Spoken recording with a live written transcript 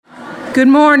Good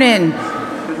morning.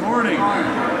 Good morning.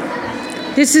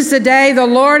 This is the day the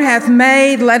Lord hath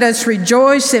made. Let us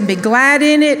rejoice and be glad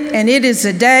in it. And it is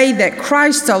the day that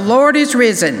Christ the Lord is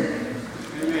risen.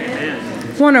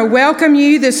 Amen. I want to welcome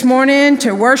you this morning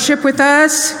to worship with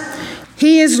us.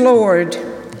 He is Lord.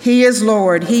 He is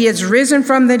Lord. He is risen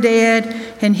from the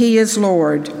dead, and he is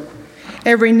Lord.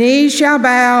 Every knee shall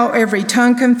bow, every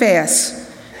tongue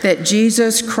confess that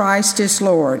Jesus Christ is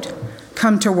Lord.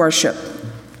 Come to worship.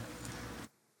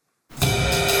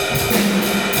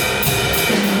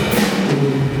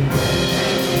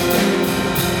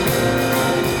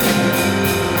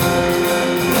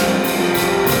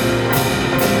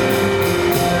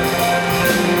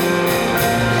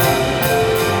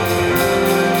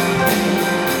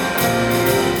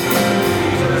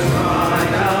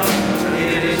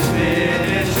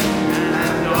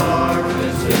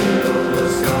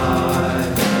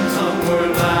 Some were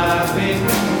laughing,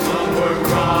 some were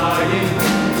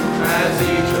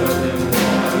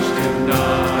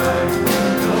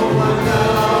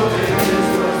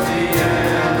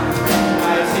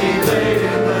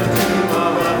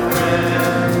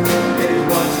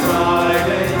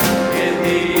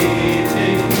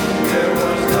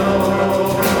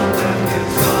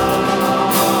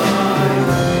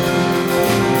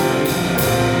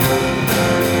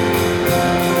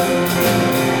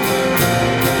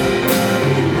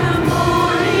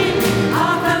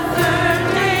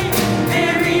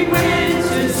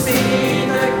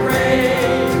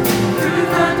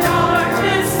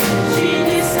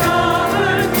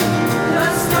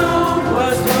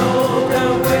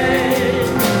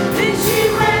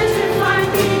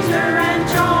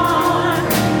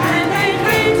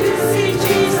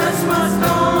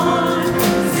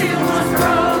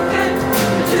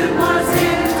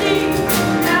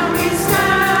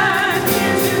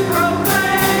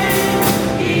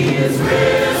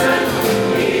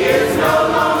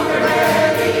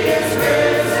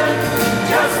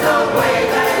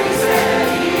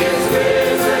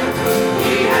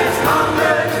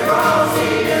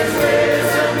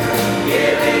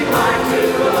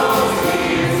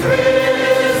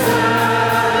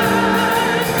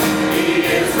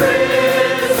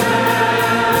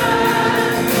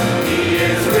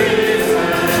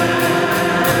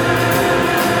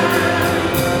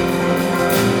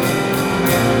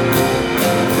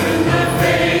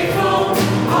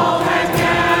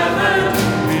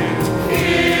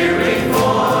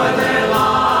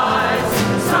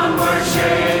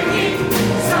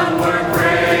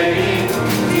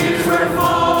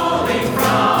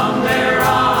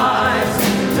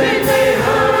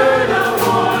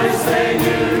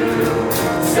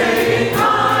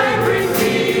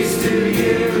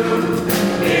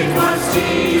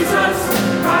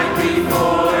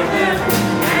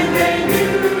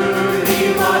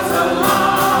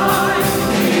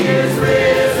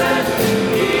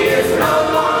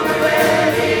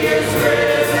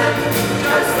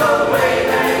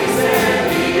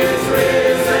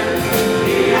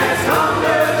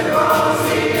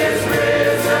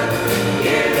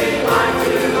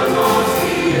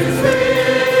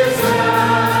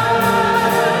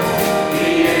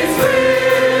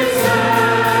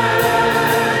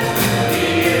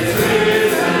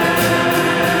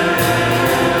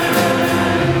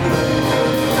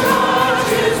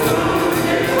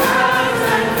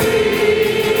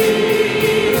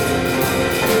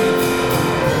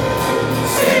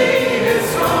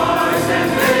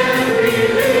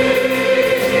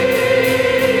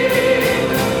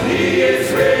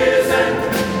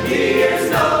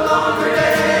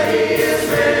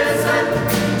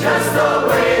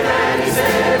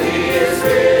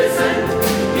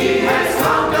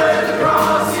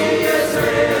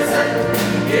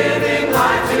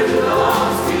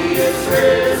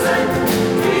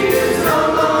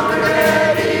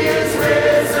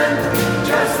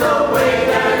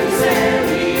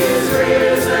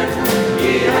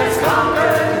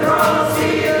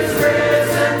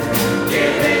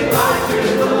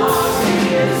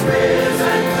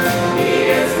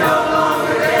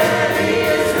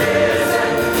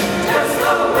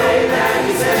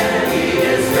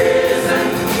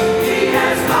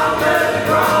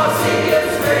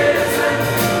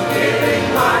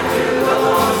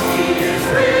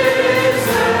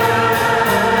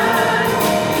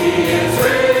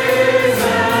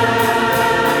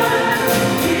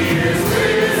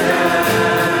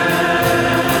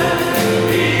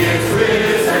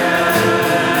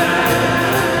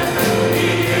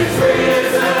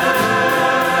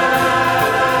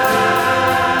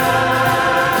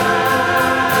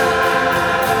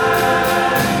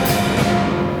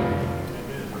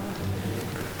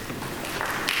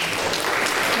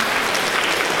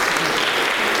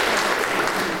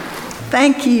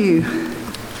Thank you.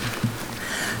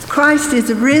 Christ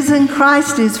is risen.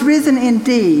 Christ is risen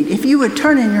indeed. If you would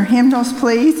turn in your hymnals,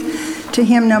 please, to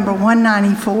hymn number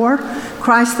 194,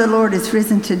 Christ the Lord is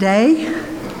risen today.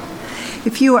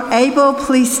 If you are able,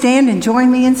 please stand and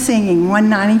join me in singing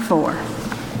 194.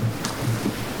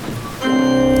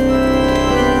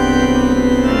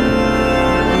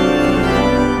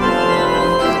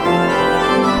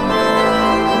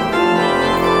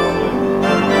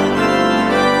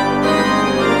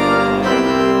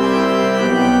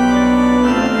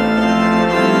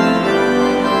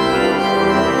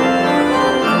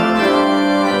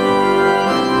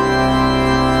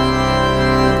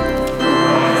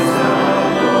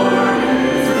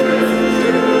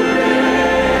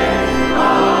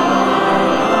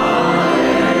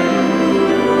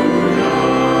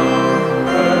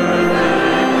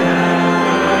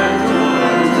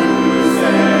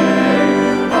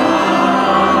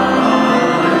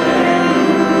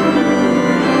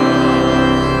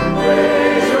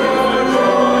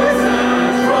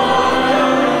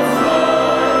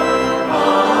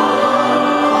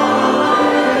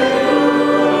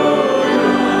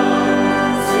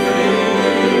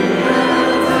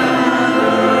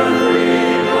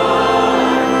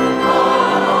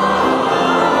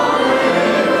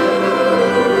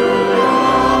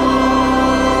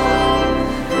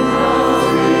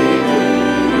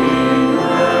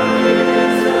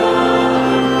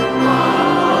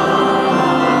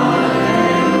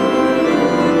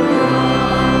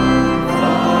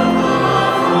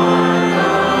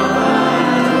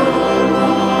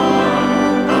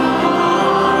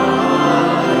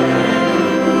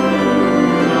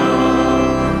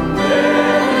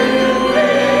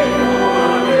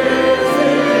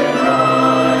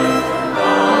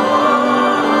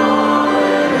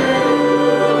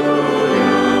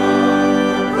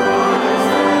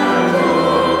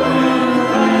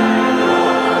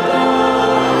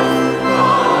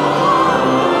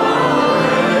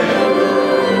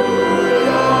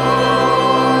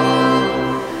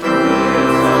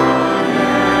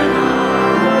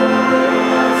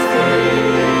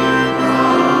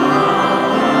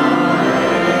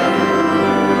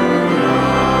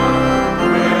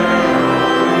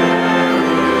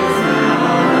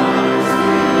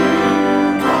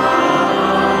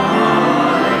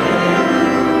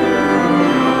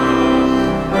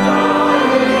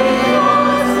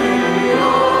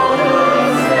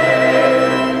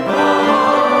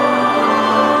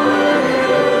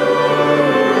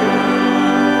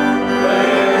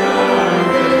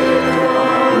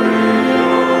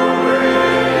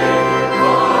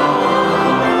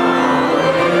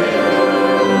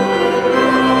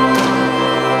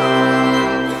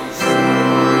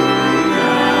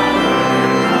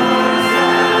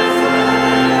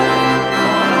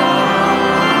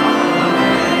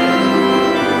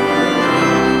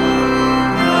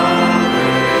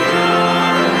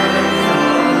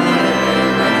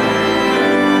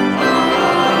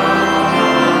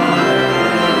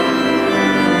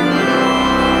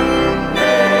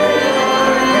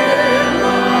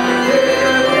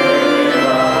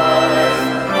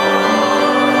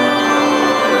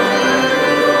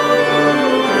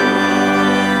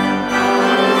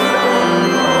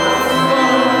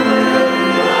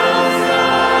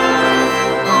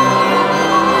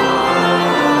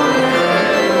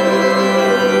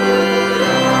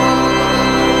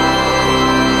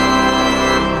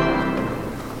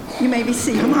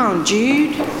 Come on,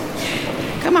 Jude.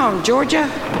 Come on, Georgia.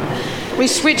 We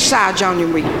switched sides on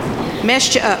you. We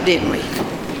messed you up, didn't we?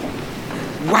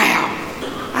 Wow.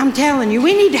 I'm telling you,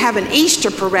 we need to have an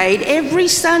Easter parade every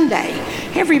Sunday.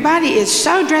 Everybody is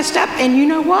so dressed up, and you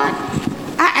know what?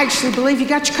 I actually believe you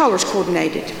got your colors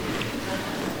coordinated.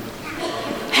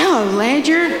 Hello,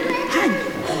 Ledger.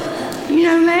 Hi. You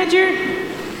know Ledger?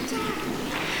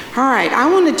 All right,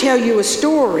 I want to tell you a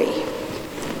story.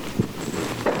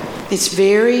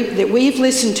 That we've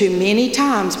listened to many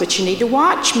times, but you need to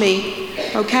watch me,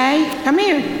 okay? Come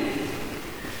here.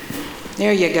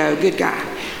 There you go, good guy.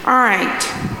 All right,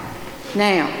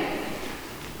 now,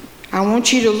 I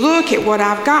want you to look at what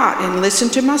I've got and listen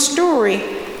to my story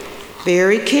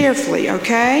very carefully,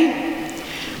 okay?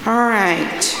 All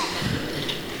right.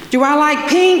 Do I like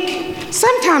pink?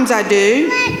 Sometimes I do.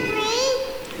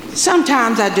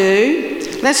 Sometimes I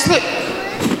do. Let's look.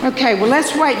 Okay, well,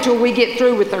 let's wait till we get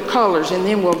through with our colors and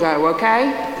then we'll go,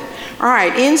 okay? All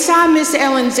right, inside Miss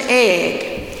Ellen's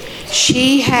egg,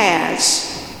 she has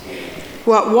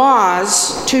what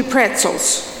was 2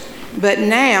 pretzels, but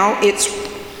now it's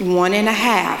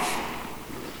 1.5.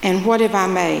 And what have I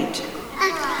made? A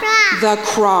cross. The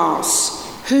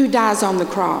cross. Who dies on the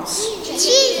cross?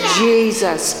 Jesus.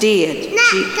 Jesus did.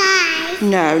 Not God.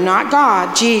 No, not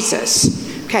God,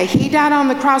 Jesus. Okay, he died on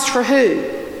the cross for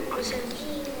who?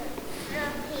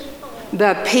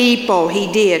 The people,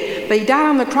 he did. But he died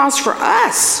on the cross for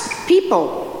us,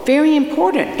 people. Very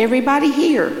important, everybody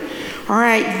here. All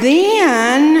right,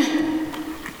 then,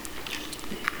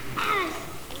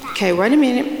 okay, wait a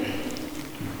minute.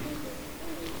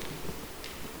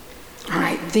 All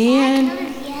right,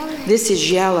 then, this is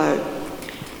yellow,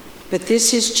 but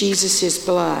this is Jesus'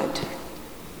 blood.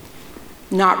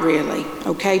 Not really,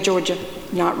 okay, Georgia?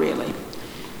 Not really.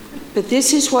 But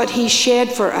this is what he shed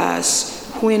for us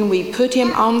when we put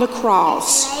him on the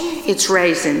cross. It's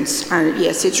raisins.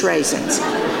 Yes, it's raisins.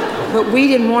 But we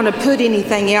didn't want to put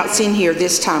anything else in here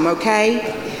this time,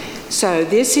 okay? So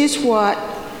this is what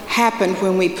happened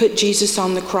when we put Jesus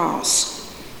on the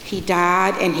cross. He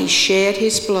died and he shed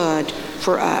his blood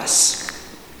for us.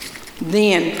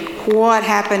 Then what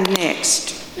happened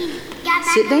next?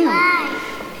 Sit down.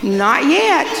 Not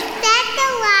yet.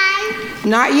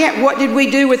 Not yet. What did we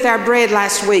do with our bread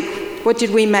last week? What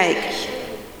did we make?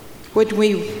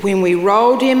 When we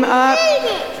rolled him up,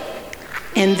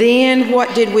 and then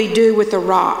what did we do with the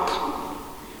rock?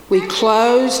 We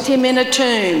closed him in a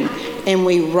tomb and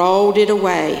we rolled it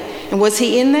away. And was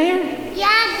he in there? Yeah,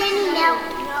 then he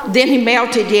melted. Then he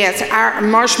melted, yes. Our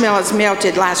marshmallows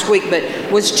melted last week, but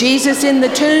was Jesus in the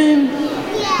tomb?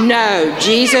 Yeah. No,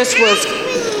 Jesus was.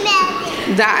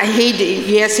 He did.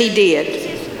 Yes, he did.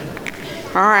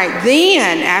 All right,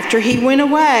 then after he went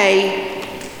away,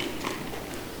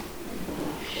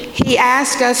 he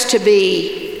asked us to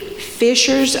be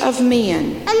fishers of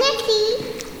men.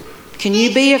 Can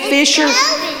you be a fisher?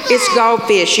 It's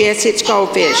goldfish. Yes, it's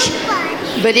goldfish.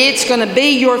 But it's going to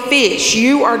be your fish.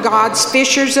 You are God's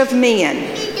fishers of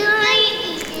men.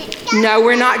 No,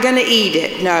 we're not going to eat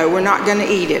it. No, we're not going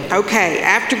to eat it. Okay,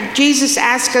 after Jesus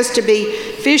asked us to be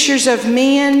fishers of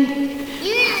men,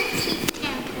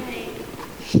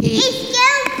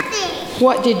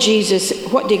 what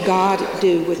did God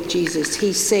do with Jesus?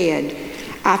 He said,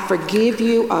 I forgive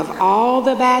you of all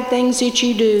the bad things that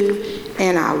you do,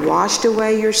 and I washed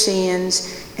away your sins,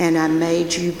 and I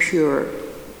made you pure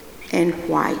and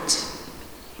white.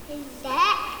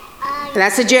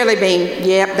 That's a jelly bean.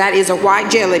 Yep, that is a white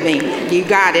jelly bean. You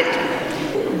got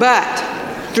it. But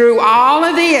through all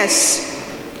of this,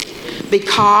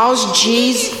 because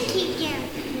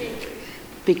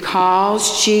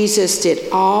Jesus did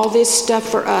all this stuff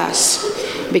for us,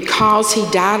 because he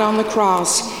died on the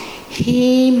cross,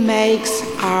 he makes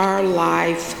our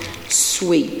life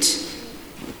sweet.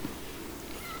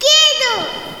 Skittles.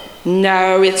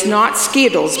 No, it's not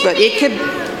Skittles, but it could.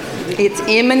 It's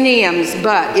M&M's,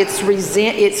 but it's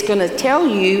going to tell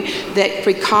you that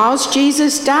because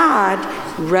Jesus died,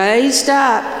 raised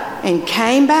up, and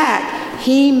came back,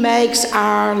 he makes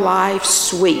our life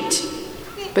sweet.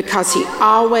 Because he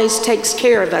always takes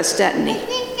care of us, doesn't he?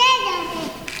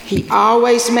 He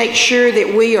always makes sure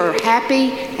that we are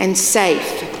happy and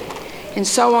safe. And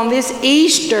so on this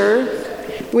Easter,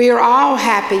 we are all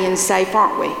happy and safe,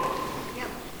 aren't we?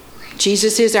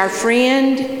 Jesus is our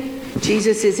friend.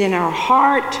 Jesus is in our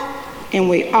heart, and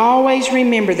we always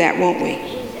remember that, won't we?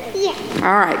 Yeah.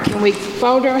 All right, can we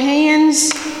fold our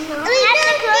hands?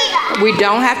 We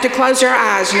don't have to close our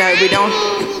eyes. No, we don't.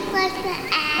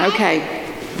 Okay.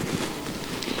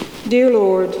 Dear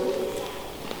Lord,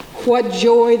 what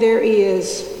joy there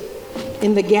is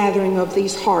in the gathering of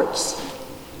these hearts.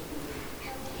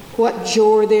 What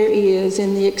joy there is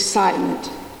in the excitement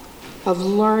of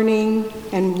learning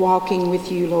and walking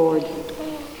with you, Lord.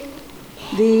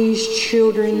 These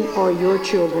children are your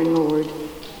children, Lord,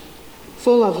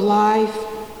 full of life,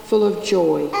 full of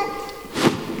joy.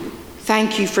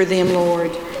 Thank you for them,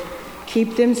 Lord.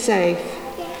 Keep them safe,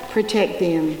 protect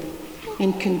them,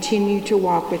 and continue to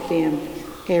walk with them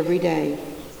every day.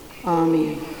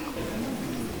 Amen.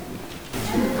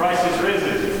 Christ is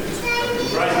risen.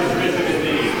 Christ is risen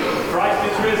indeed. Christ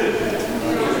is risen.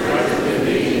 Christ is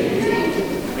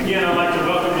indeed. Again, I'd like to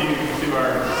welcome you to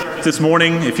our service this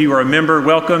morning. If you are a member,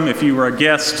 welcome. If you are a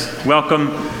guest,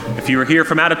 welcome. If you are here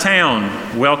from out of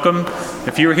town, welcome.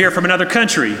 If you are here from another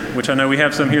country, which I know we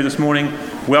have some here this morning,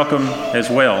 welcome as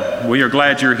well. We are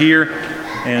glad you're here.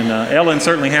 And Ellen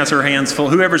certainly has her hands full.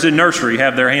 Whoever's in nursery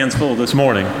have their hands full this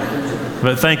morning.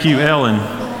 But thank you, Ellen.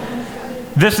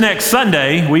 This next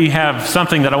Sunday, we have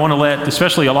something that I want to let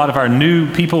especially a lot of our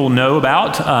new people know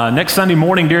about. Next Sunday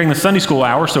morning during the Sunday school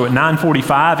hour, so at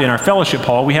 9:45 in our fellowship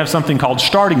hall, we have something called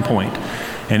Starting Point.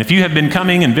 And if you have been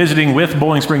coming and visiting with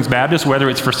Bowling Springs Baptist, whether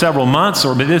it's for several months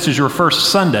or this is your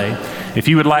first Sunday, if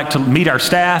you would like to meet our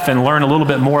staff and learn a little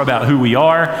bit more about who we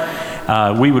are,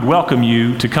 we would welcome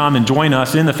you to come and join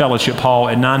us in the fellowship hall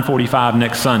at 9:45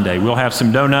 next Sunday. We'll have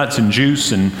some donuts and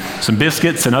juice and some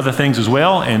biscuits and other things as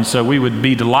well, and so we would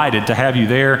be delighted to have you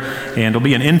there, and it'll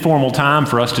be an informal time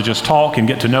for us to just talk and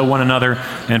get to know one another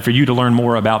and for you to learn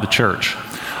more about the church.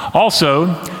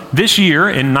 Also, this year,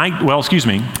 in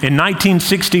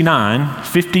 1969,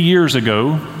 50 years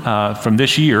ago from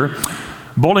this year,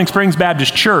 Boiling Springs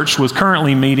Baptist Church was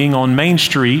currently meeting on Main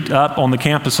Street up on the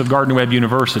campus of Gardner-Webb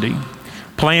University.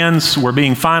 Plans were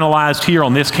being finalized here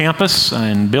on this campus,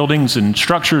 and buildings and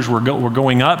structures were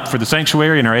going up for the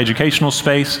sanctuary and our educational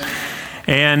space.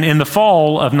 And in the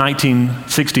fall of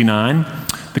 1969,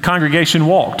 the congregation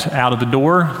walked out of the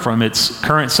door from its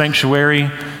current sanctuary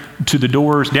to the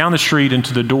doors, down the street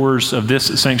into the doors of this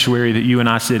sanctuary that you and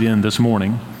I sit in this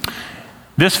morning.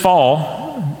 This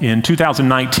fall, in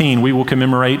 2019, we will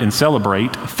commemorate and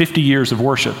celebrate 50 years of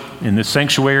worship in this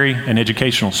sanctuary and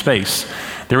educational space.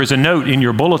 There is a note in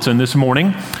your bulletin this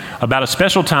morning about a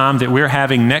special time that we're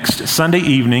having next Sunday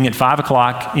evening at 5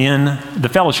 o'clock in the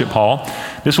fellowship hall.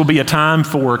 This will be a time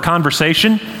for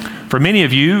conversation. For many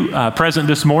of you present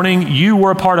this morning, you were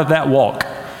a part of that walk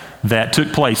that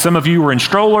took place. Some of you were in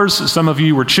strollers, some of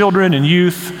you were children and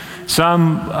youth,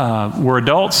 some were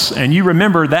adults, and you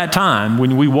remember that time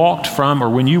when you walked from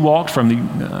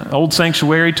the old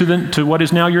sanctuary to what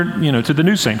is now to the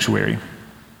new sanctuary.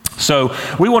 So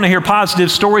we want to hear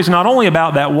positive stories, not only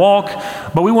about that walk,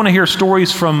 but we want to hear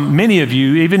stories from many of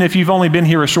you, even if you've only been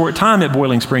here a short time at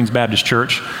Boiling Springs Baptist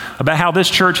Church, about how this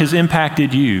church has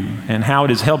impacted you and how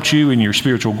it has helped you in your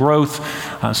spiritual growth.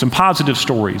 Some positive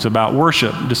stories about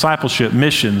worship, discipleship,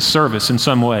 missions, service in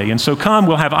some way. And so come,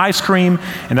 we'll have ice cream,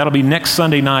 and that'll be next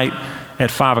Sunday night at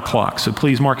 5 o'clock. So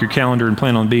please mark your calendar and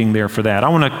plan on being there for that. I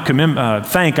want to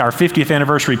thank our 50th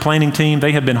anniversary planning team.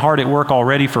 They have been hard at work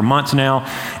already for months now,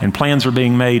 and plans are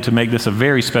being made to make this a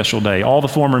very special day. All the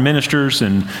former ministers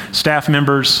and staff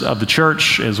members of the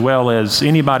church, as well as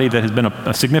anybody that has been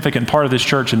a significant part of this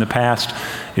church in the past,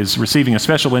 is receiving a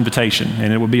special invitation,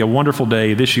 and it will be a wonderful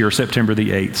day this year, September the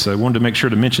 8th. So I wanted to make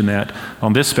sure to mention that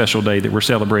on this special day that we're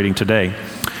celebrating today.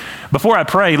 Before I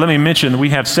pray, let me mention that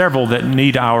we have several that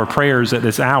need our prayers at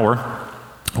this hour.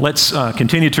 Let's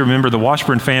continue to remember the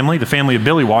Washburn family, the family of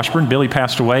Billy Washburn. Billy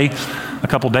passed away a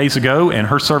couple days ago, and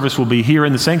her service will be here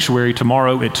in the sanctuary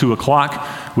tomorrow at 2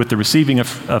 o'clock with the receiving of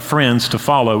friends to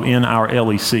follow in our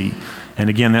LEC. And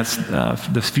again, that's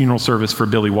the funeral service for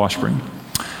Billy Washburn.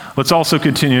 Let's also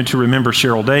continue to remember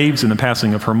Cheryl Daves and the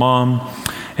passing of her mom.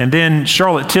 And then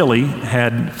Charlotte Tilley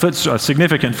had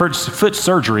significant foot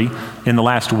surgery in the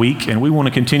last week, and we want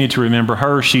to continue to remember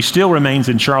her. She still remains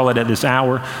in Charlotte at this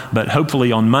hour, but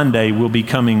hopefully on Monday we'll be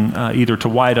coming either to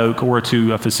White Oak or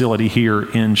to a facility here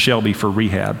in Shelby for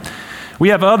rehab. We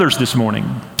have others this morning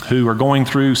who are going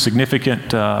through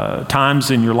significant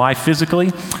times in your life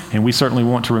physically, and we certainly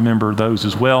want to remember those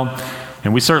as well.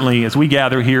 And we certainly, as we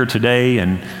gather here today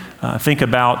and think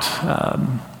about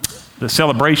the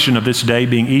celebration of this day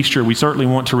being Easter, we certainly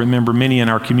want to remember many in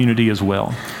our community as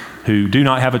well who do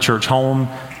not have a church home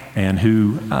and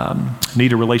who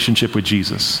need a relationship with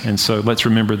Jesus. And so let's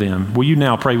remember them. Will you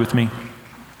now pray with me?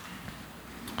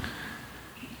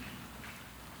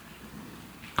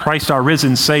 Christ, our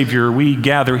risen Savior, we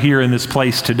gather here in this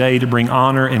place today to bring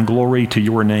honor and glory to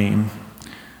your name.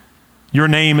 Your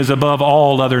name is above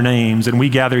all other names, and we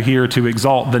gather here to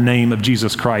exalt the name of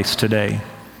Jesus Christ today.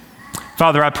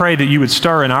 Father, I pray that you would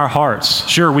stir in our hearts.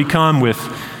 Sure, we come with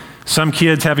some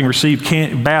kids having received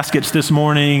baskets this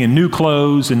morning and new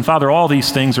clothes, and Father, all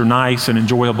these things are nice and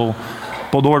enjoyable.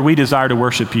 But Lord, we desire to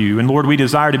worship you, and Lord, we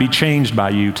desire to be changed by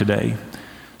you today.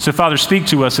 So Father, speak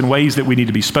to us in ways that we need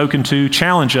to be spoken to,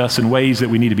 challenge us in ways that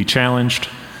we need to be challenged.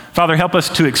 Father, help us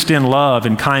to extend love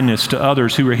and kindness to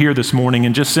others who are here this morning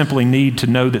and just simply need to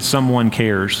know that someone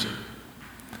cares.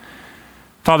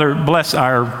 Father, bless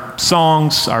our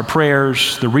songs, our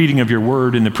prayers, the reading of your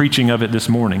word and the preaching of it this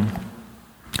morning.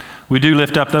 We do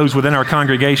lift up those within our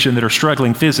congregation that are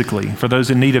struggling physically. For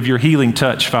those in need of your healing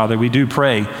touch, Father, we do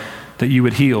pray that you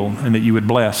would heal and that you would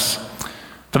bless.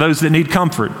 For those that need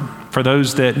comfort, for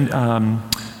those that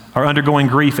are undergoing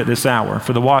grief at this hour,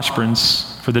 for the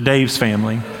Washburns, for the Daves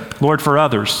family, Lord, for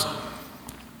others.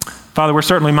 Father, we're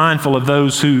certainly mindful of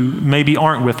those who maybe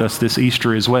aren't with us this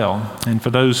Easter as well. And for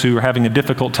those who are having a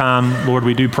difficult time, Lord,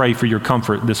 we do pray for your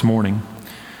comfort this morning.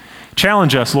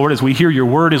 Challenge us, Lord, as we hear your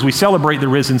word, as we celebrate the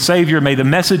risen Savior. May the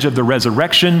message of the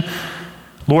resurrection,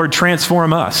 Lord,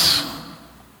 transform us.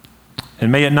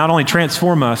 And may it not only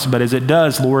transform us, but as it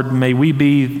does, Lord, may we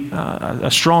be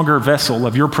a stronger vessel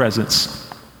of your presence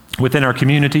within our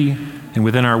community and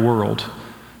within our world.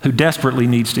 who desperately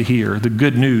needs to hear the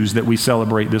good news that we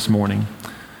celebrate this morning.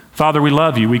 Father, we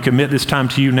love you. We commit this time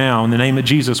to you now. In the name of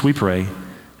Jesus, we pray.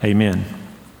 Amen.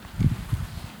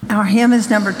 Our hymn is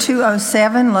number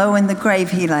 207, Low in the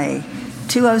Grave He Lay.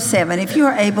 207. If you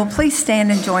are able, please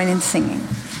stand and join in singing.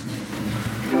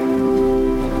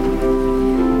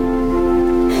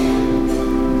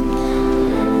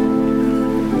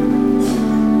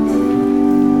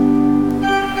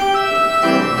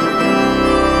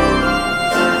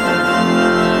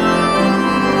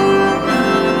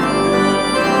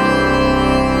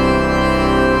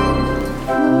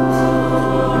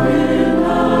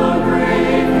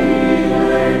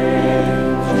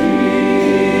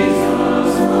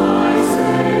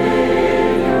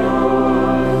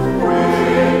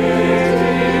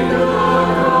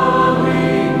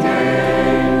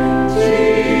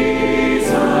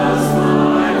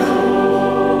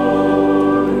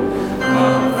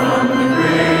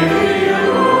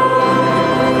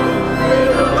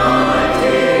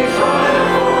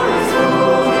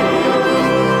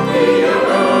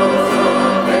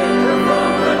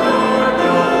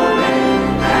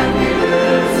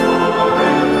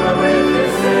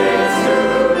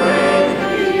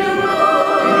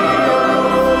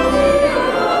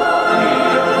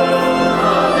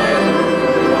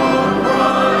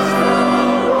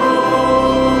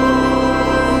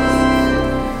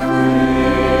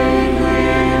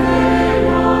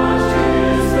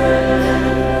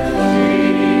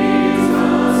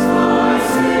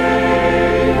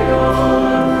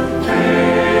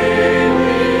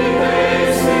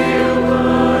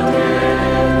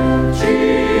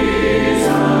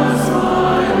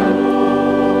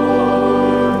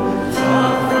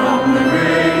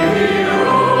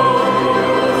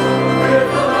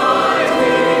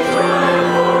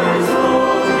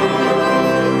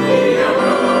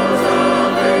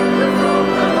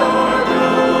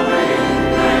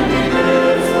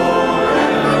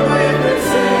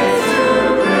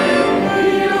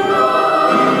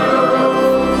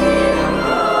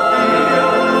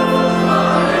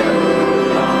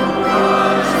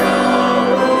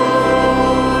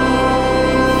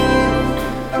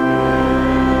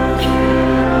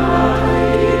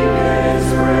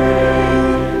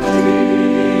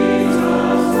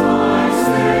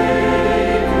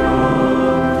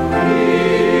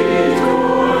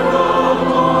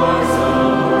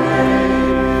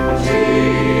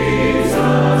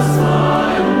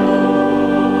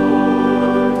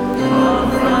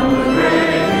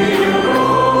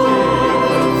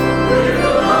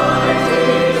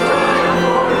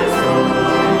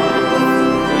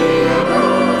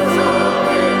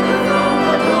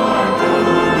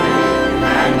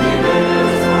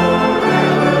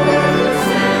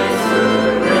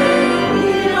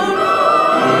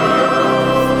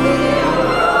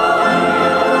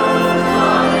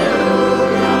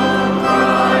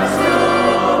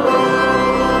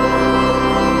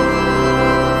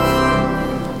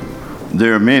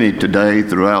 There are many today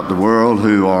throughout the world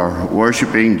who are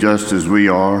worshiping just as we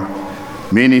are,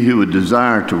 many who would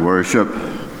desire to worship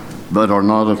but are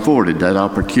not afforded that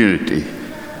opportunity.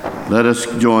 Let us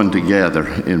join together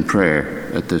in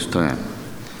prayer at this time.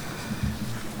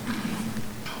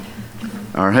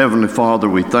 Our Heavenly Father,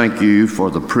 we thank you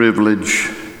for the privilege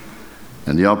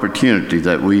and the opportunity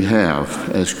that we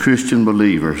have as Christian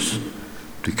believers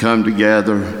to come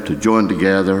together, to join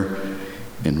together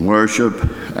in worship,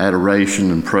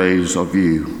 adoration, and praise of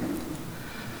you.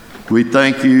 We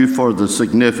thank you for the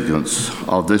significance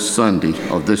of this Sunday,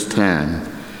 of this time.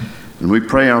 And we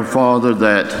pray, our Father,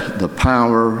 that the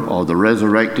power of the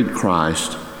resurrected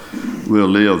Christ will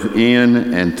live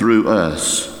in and through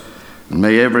us. And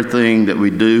may everything that we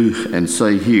do and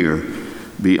say here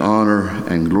be honor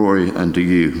and glory unto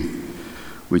you.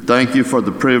 We thank you for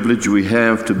the privilege we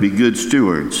have to be good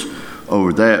stewards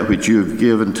over that which you have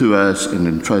given to us and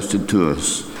entrusted to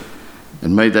us.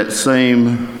 And may that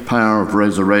same power of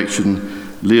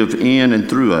resurrection live in and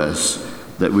through us,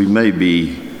 that we may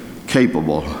be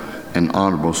capable and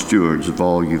honorable stewards of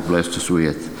all you've blessed us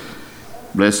with.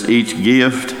 Bless each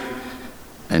gift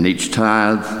and each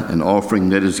tithe and offering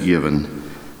that is given,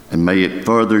 and may it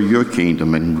further your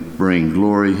kingdom and bring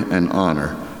glory and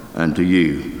honor unto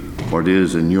you. For it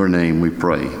is in your name we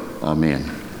pray.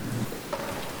 Amen.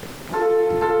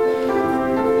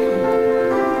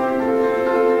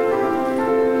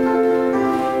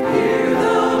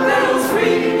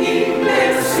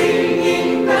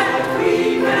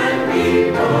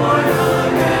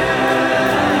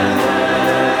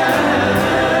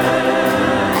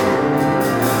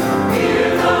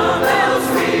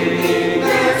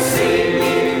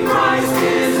 Christ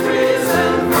is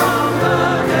risen from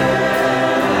the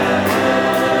dead.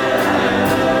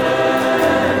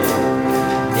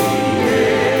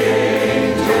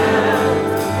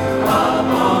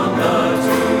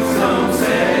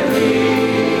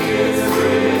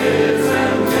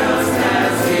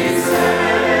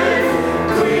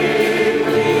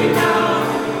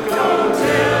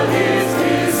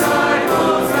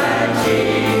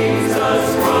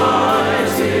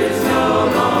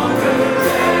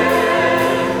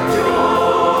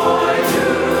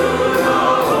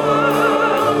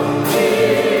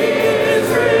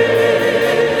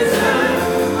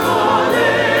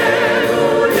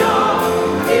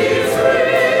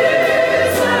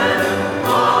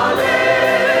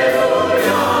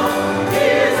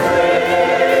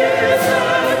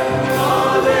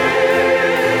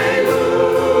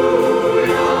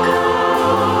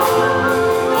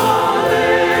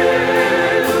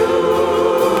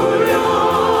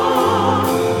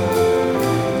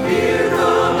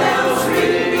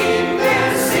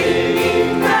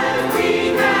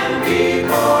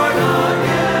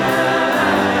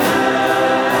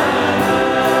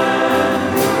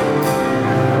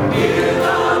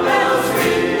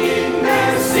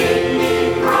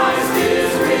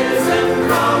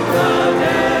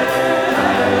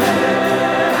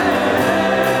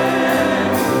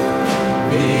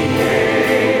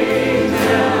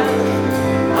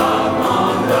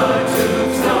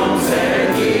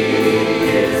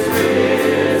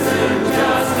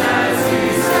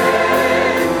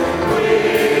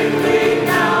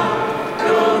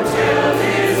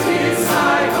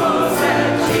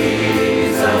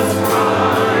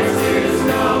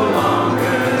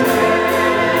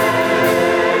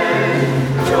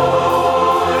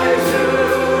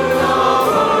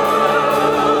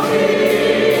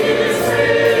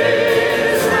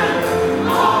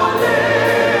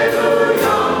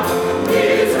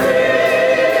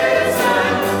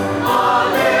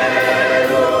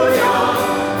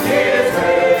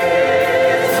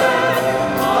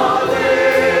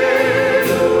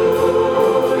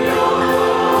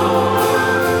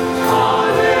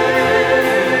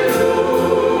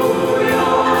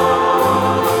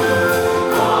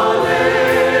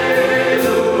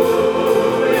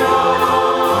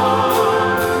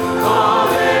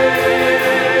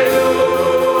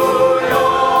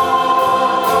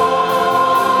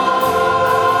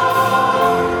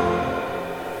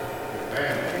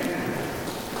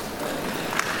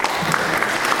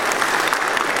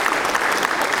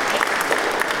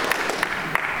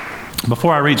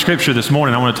 Before I read Scripture this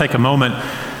morning, I want to take a moment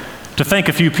to thank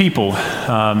a few people.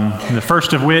 The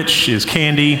first of which is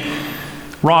Candy,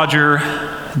 Roger,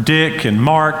 Dick, and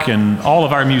Mark, and all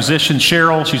of our musicians.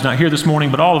 Cheryl, she's not here this morning,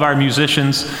 but all of our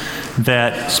musicians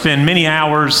that spend many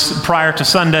hours prior to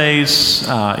Sundays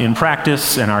in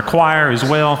practice, and our choir as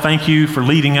well. Thank you for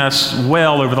leading us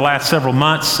well over the last several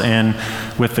months, and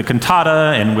with the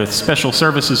cantata and with special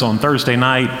services on Thursday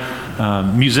night.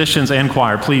 Musicians and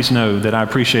choir, please know that I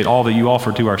appreciate all that you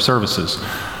offer to our services.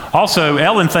 Also,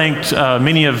 Ellen thanked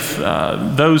many of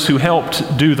those who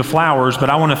helped do the flowers, but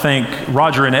I want to thank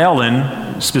Roger and Ellen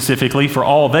specifically for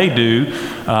all they do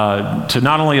to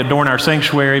not only adorn our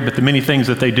sanctuary, but the many things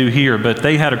that they do here. But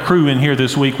they had a crew in here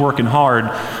this week working hard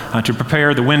to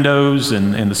prepare the windows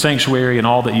and the sanctuary and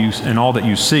all that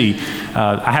you see.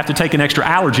 I have to take an extra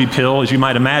allergy pill, as you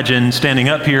might imagine, standing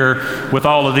up here with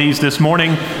all of these this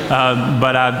morning,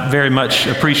 but I very much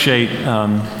appreciate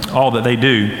all that they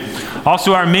do.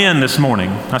 Also, our men this morning.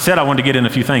 I said I wanted to get in a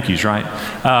few thank yous, right?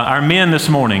 Our men this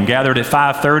morning gathered at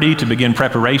 5:30 to begin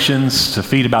preparations to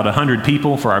feed about 100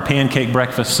 people for our pancake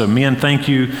breakfast. So men, thank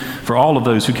you for all of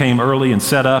those who came early and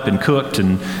set up and cooked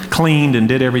and cleaned and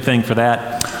did everything for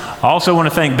that. I also want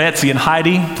to thank Betsy and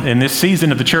Heidi. In this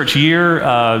season of the church year,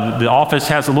 the office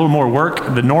has a little more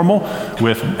work than normal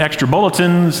with extra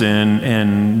bulletins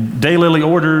and daylily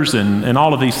orders and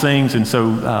all of these things. And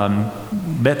so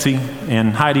Betsy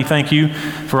and Heidi, thank you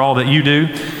for all that you do.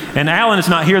 And Alan is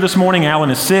not here this morning. Alan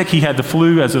is sick. He had the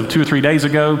flu as of 2 or 3 days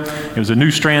ago. It was a new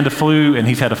strand of flu, and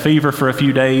he's had a fever for a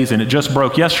few days, and it just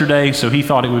broke yesterday, so he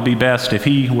thought it would be best if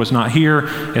he was not here,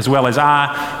 as well as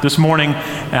I this morning,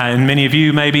 and many of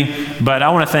you maybe. But I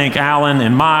want to thank Alan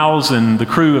and Miles and the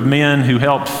crew of men who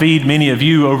helped feed many of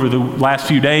you over the last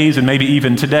few days, and maybe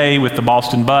even today with the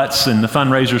Boston Butts and the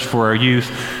fundraisers for our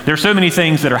youth. There are so many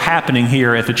things that are happening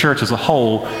here at the church as a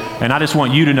whole, and I just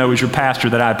want you to know as your pastor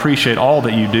that I appreciate all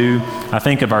that you do. I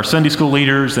think of our Sunday school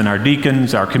leaders and our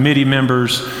deacons, our committee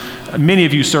members. Many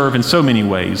of you serve in so many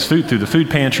ways, through the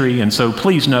food pantry, and so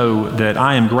please know that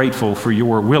I am grateful for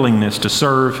your willingness to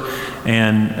serve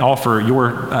and offer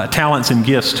your talents and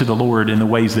gifts to the Lord in the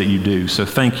ways that you do. So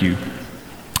thank you.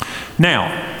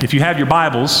 Now, if you have your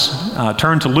Bibles,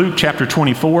 turn to Luke chapter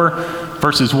 24,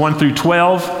 verses 1 through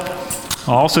 12.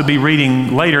 I'll also be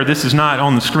reading later, this is not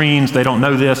on the screens, they don't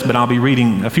know this, but I'll be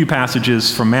reading a few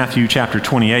passages from Matthew chapter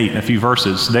 28 and a few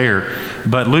verses there.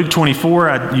 But Luke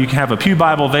 24, you can have a pew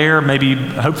Bible there, maybe,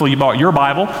 hopefully you bought your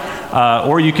Bible,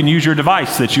 or you can use your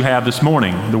device that you have this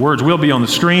morning. The words will be on the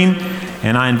screen,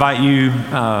 and I invite you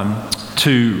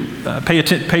to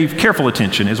pay careful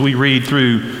attention as we read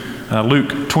through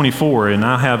Luke 24, and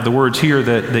I have the words here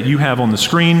that you have on the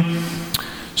screen.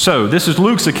 So, this is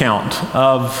Luke's account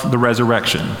of the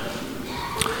resurrection.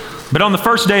 But on the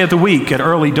first day of the week, at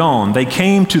early dawn, they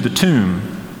came to the tomb,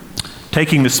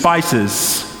 taking the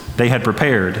spices they had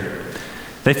prepared.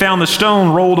 They found the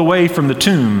stone rolled away from the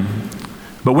tomb,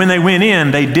 but when they went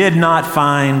in, they did not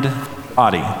find the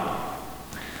body.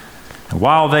 And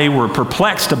while they were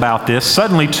perplexed about this,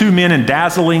 suddenly 2 men in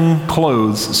dazzling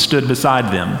clothes stood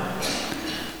beside them.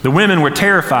 The women were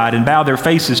terrified and bowed their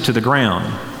faces to the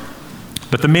ground.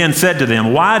 But the men said to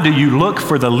them, "Why do you look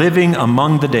for the living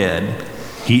among the dead?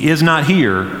 He is not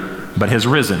here, but has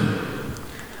risen.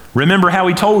 Remember how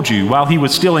he told you while he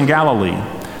was still in Galilee,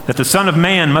 that the Son of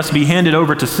Man must be handed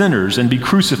over to sinners and be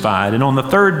crucified, and on the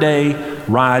 3rd day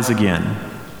rise again."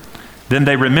 Then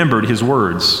they remembered his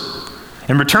words.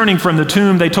 And returning from the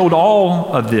tomb, they told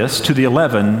all of this to the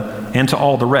 11 and to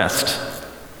all the rest.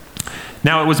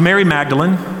 Now it was Mary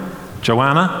Magdalene,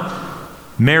 Joanna,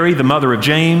 Mary, the mother of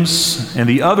James, and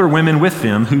the other women with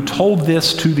them who told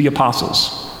this to the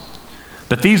apostles.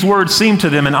 But these words seemed to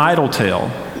them an idle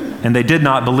tale, and they did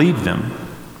not believe them.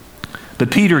 But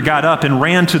Peter got up and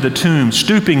ran to the tomb.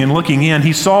 Stooping and looking in,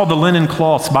 he saw the linen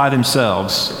cloths by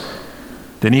themselves.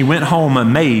 Then he went home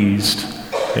amazed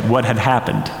at what had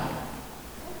happened.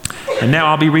 And now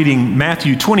I'll be reading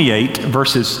Matthew 28,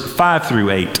 verses 5 through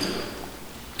 8.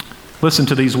 Listen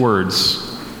to these words.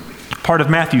 Part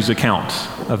of Matthew's account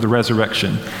of the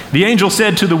resurrection. The angel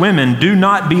said to the women, "Do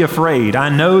not be afraid. I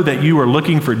know that you are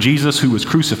looking for Jesus who was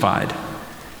crucified.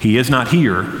 He is not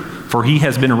here, for he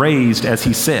has been raised as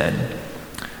he said.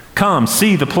 Come,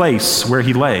 see the place where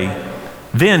he lay.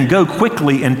 Then go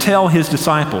quickly and tell his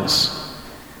disciples.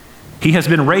 He has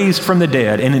been raised from the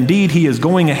dead, and indeed he is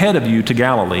going ahead of you to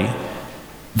Galilee.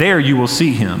 There you will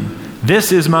see him.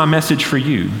 This is my message for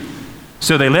you."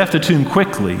 So they left the tomb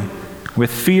quickly, with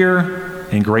fear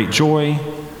and great joy,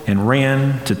 and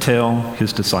ran to tell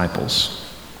his disciples.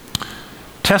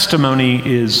 Testimony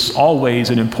is always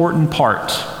an important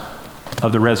part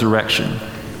of the resurrection.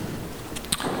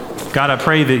 God, I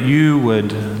pray that you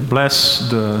would bless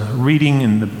the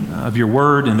reading of your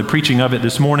word and the preaching of it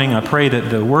this morning. I pray that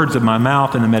the words of my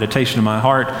mouth and the meditation of my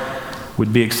heart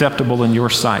would be acceptable in your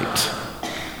sight.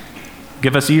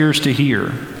 Give us ears to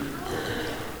hear.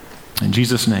 In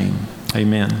Jesus' name,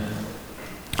 amen.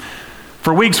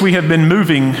 For weeks we have been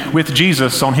moving with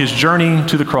Jesus on his journey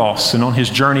to the cross and on his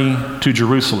journey to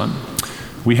Jerusalem.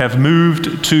 We have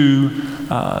moved to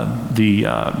the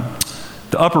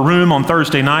upper room on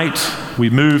Thursday night. We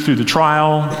moved through the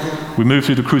trial. We moved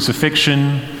through the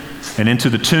crucifixion and into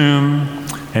the tomb.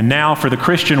 And now for the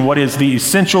Christian, what is the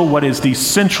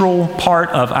central part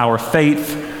of our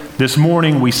faith? This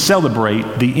morning we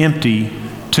celebrate the empty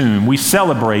tomb. We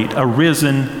celebrate a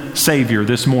risen Savior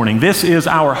this morning. This is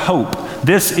our hope.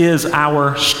 This is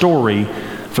our story.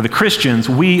 For the Christians,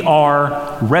 we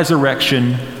are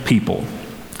resurrection people.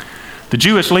 The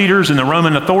Jewish leaders and the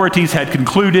Roman authorities had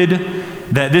concluded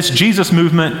that this Jesus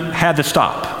movement had to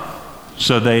stop.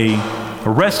 So they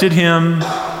arrested him,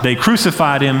 they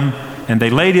crucified him, and they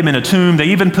laid him in a tomb. They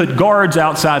even put guards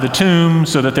outside the tomb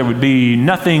so that there would be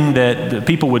nothing that the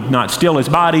people would not steal his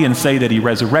body and say that he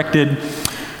resurrected.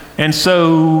 And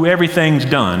so everything's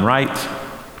done, right?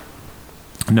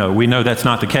 No, we know that's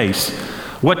not the case.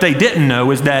 What they didn't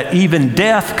know is that even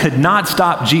death could not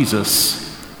stop Jesus,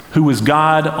 who was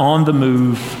God on the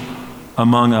move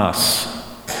among us.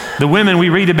 The women we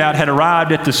read about had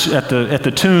arrived at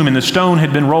the tomb, and the stone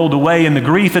had been rolled away, and the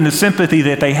grief and the sympathy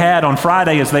that they had on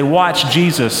Friday as they watched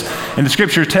Jesus. And the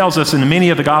scripture tells us in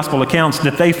many of the gospel accounts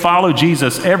that they followed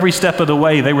Jesus every step of the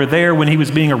way. They were there when he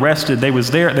was being arrested. They were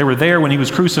there when he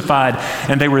was crucified,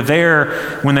 and they were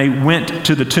there when they went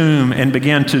to the tomb and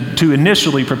began to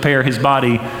initially prepare his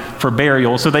body for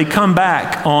burial. So they come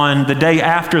back on the day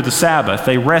after the Sabbath.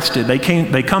 They rested.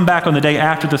 They come back on the day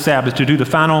after the Sabbath to do the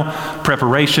final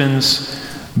preparations.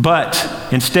 But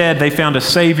instead, they found a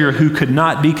Savior who could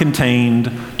not be contained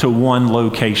to one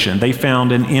location. They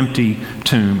found an empty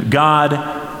tomb. God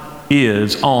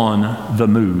is on the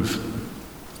move.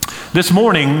 This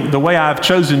morning, the way I've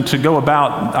chosen to go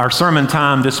about our sermon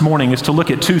time this morning is to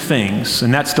look at two things,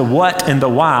 and that's the what and the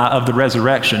why of the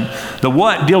resurrection. The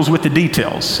what deals with the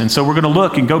details, and so we're going to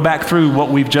look and go back through what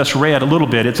we've just read a little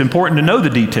bit. It's important to know the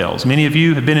details. Many of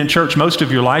you have been in church most of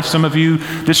your life. Some of you,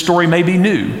 this story may be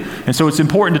new, and so it's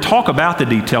important to talk about the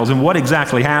details and what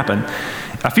exactly happened.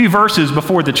 A few verses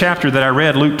before the chapter that I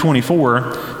read, Luke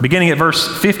 24, beginning at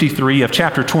verse 53 of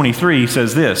chapter 23,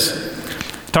 says this.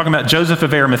 Talking about Joseph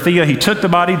of Arimathea, he took the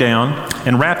body down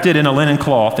and wrapped it in a linen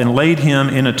cloth and laid him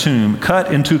in a tomb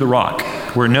cut into the rock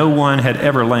where no one had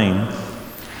ever lain.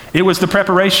 It was the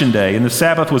preparation day, and the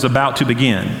Sabbath was about to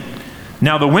begin.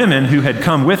 Now the women who had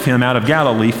come with him out of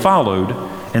Galilee followed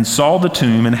and saw the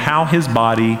tomb and how his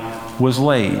body was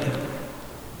laid.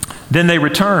 Then they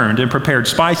returned and prepared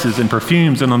spices and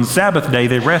perfumes, and on the Sabbath day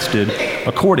they rested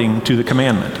according to the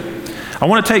commandment. I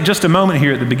want to take just a moment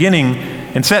here at the beginning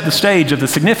and set the stage of the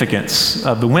significance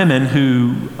of the women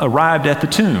who arrived at the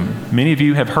tomb. Many of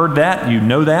you have heard that, you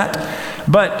know that,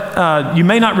 but you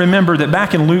may not remember that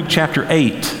back in Luke chapter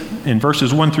 8, in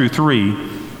verses 1 through 3,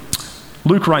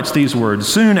 Luke writes these words,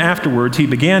 "Soon afterwards he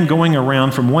began going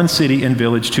around from one city and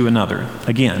village to another."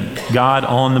 Again, God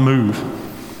on the move.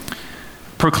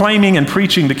 Proclaiming and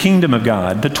preaching the kingdom of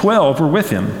God. The 12 were with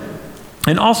him,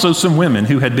 and also some women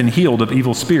who had been healed of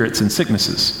evil spirits and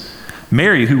sicknesses.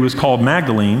 Mary, who was called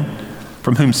Magdalene,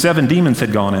 from whom 7 demons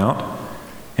had gone out,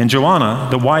 and Joanna,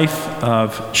 the wife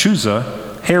of Chuza,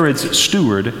 Herod's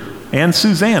steward, and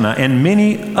Susanna, and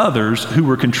many others who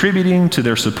were contributing to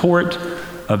their support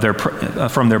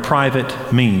of from their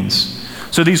private means.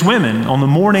 So these women, on the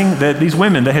morning that these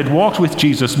women that had walked with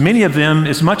Jesus, many of them,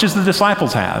 as much as the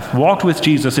disciples have, walked with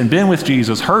Jesus and been with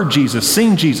Jesus, heard Jesus,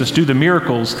 seen Jesus do the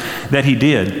miracles that he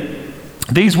did.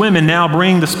 These women now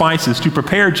bring the spices to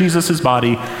prepare Jesus'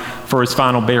 body for his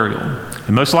final burial.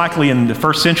 And most likely in the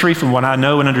first century, from what I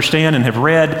know and understand and have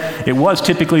read, it was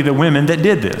typically the women that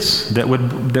did this, that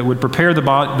would prepare the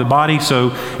body.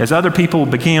 So as other people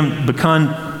began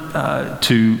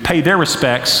to pay their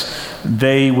respects,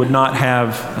 they would not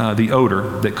have the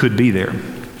odor that could be there.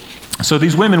 So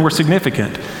these women were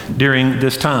significant during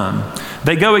this time.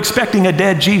 They go expecting a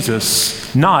dead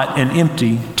Jesus, not an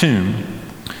empty tomb.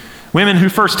 Women who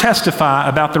first testify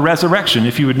about the resurrection.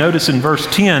 If you would notice in verse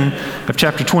 10 of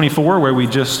chapter 24, where we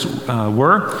just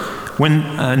were,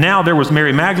 now there was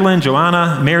Mary Magdalene,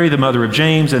 Joanna, Mary the mother of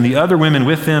James, and the other women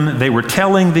with them. They were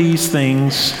telling these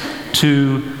things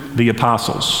to the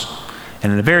apostles.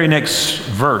 And in the very next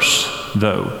verse,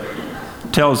 though,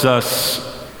 tells us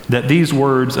that these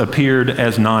words appeared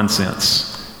as nonsense.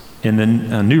 In the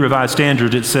New Revised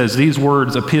Standard, it says these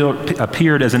words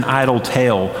appeared as an idle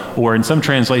tale, or in some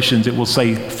translations it will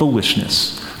say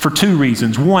foolishness, for two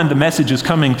reasons. One, the message is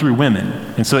coming through women,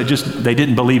 and so they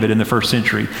didn't believe it in the first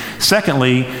century.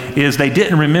 Secondly, is they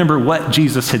didn't remember what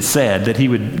Jesus had said, that he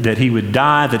would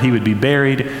die, that he would be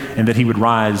buried, and that he would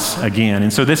rise again.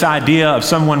 And so this idea of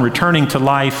someone returning to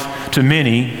life to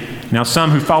many, now some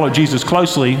who followed Jesus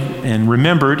closely and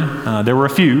remembered, there were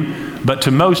a few, but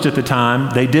to most at the time,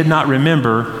 they did not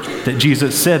remember that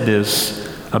Jesus said this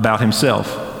about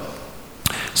himself.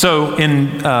 So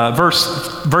in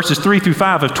verses 3 through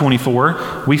 5 of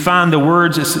 24, we find the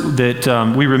words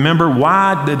that we remember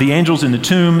why the angels in the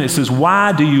tomb. It says,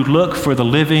 "Why do you look for the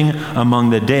living among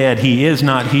the dead? He is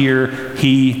not here.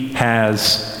 He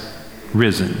has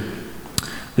risen."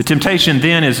 The temptation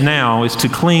then is to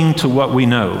cling to what we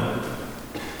know.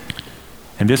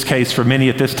 In this case, for many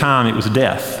at this time, it was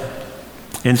death,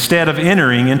 instead of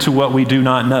entering into what we do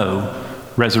not know,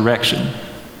 resurrection.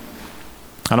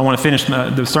 I don't want to finish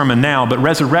the sermon now, but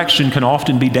resurrection can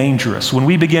often be dangerous. When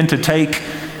we begin to take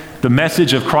the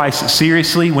message of Christ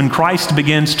seriously, when Christ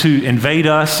begins to invade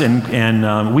us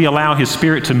and we allow his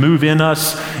Spirit to move in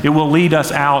us, it will lead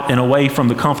us out and away from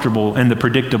the comfortable and the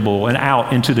predictable and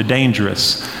out into the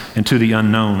dangerous and to the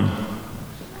unknown.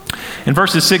 In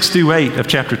verses 6 through 8 of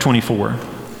chapter 24,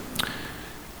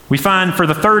 we find for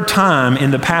the third time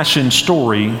in the Passion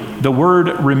story the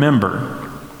word remember.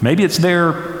 Maybe it's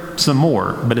there some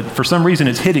more, but for some reason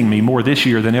it's hitting me more this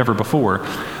year than ever before.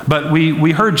 But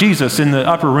we heard Jesus in the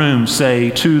upper room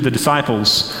say to the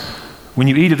disciples, "When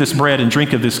you eat of this bread and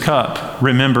drink of this cup,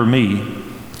 remember me."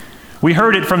 We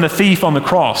heard it from the thief on the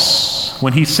cross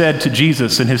when he said to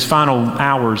Jesus in his final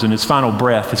hours and his final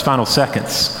breath, his final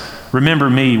seconds, "Remember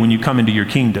me when you come into your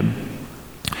kingdom."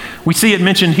 We see it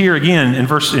mentioned here again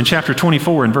in chapter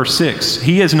 24 and verse 6.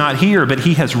 He is not here, but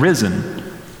he has risen.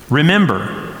 Remember.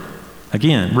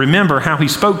 Again, remember how he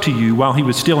spoke to you while he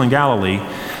was still in Galilee,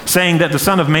 saying that the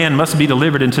Son of Man must be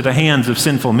delivered into the hands of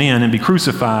sinful men and be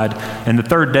crucified, and the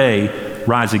third day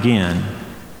rise again.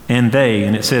 And they,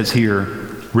 and it says here,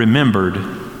 remembered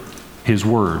his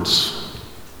words.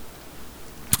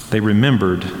 They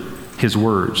remembered his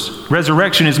words.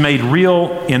 Resurrection is made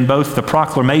real in both the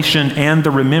proclamation and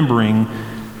the remembering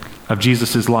of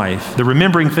Jesus' life. The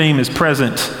remembering theme is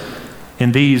present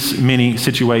in these many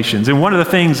situations. And one of the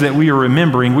things that we are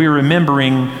remembering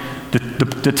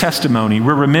the testimony.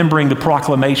 We're remembering the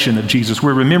proclamation of Jesus.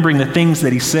 We're remembering the things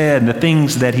that he said and the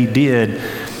things that he did.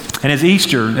 And as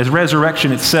Easter, as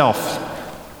resurrection itself,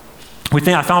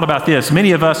 I thought about this.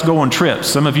 Many of us go on trips.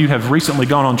 Some of you have recently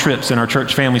gone on trips in our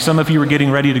church family. Some of you are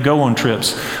getting ready to go on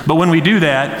trips. But when we do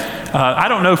that, I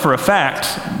don't know for a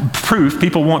fact, proof,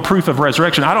 people want proof of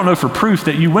resurrection. I don't know for proof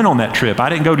that you went on that trip. I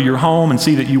didn't go to your home and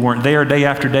see that you weren't there day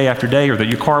after day after day, or that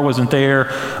your car wasn't there,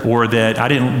 or that I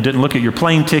didn't look at your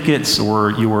plane tickets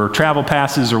or your travel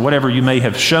passes or whatever you may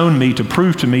have shown me to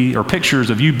prove to me, or pictures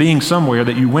of you being somewhere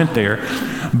that you went there.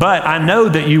 But I know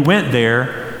that you went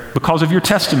there because of your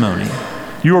testimony.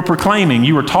 You were proclaiming,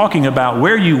 you were talking about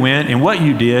where you went and what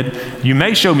you did. You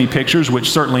may show me pictures, which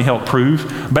certainly help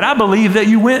prove, but I believe that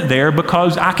you went there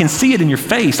because I can see it in your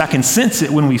face. I can sense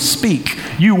it when we speak.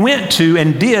 You went to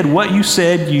and did what you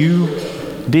said you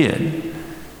did.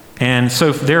 And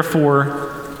so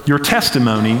therefore, your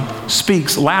testimony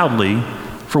speaks loudly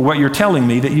for what you're telling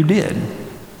me that you did.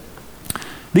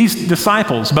 These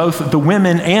disciples, both the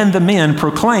women and the men,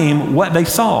 proclaim what they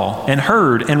saw and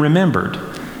heard and remembered.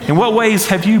 In what ways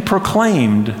have you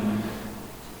proclaimed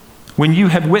when you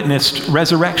have witnessed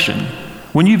resurrection?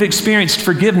 When you've experienced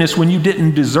forgiveness when you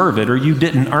didn't deserve it or you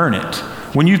didn't earn it?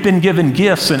 When you've been given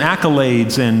gifts and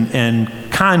accolades and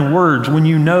kind words when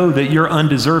you know that you're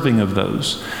undeserving of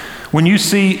those? When you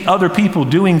see other people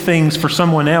doing things for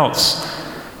someone else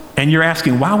and you're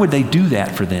asking, why would they do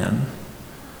that for them?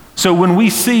 So when we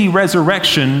see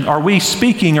resurrection, are we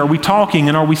speaking, are we talking,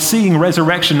 and are we seeing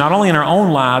resurrection not only in our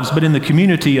own lives, but in the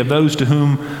community of those to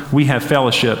whom we have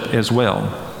fellowship as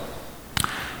well?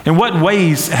 In what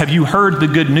ways have you heard the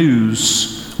good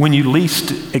news when you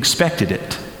least expected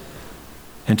it?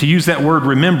 And to use that word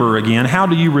remember again, how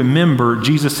do you remember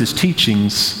Jesus'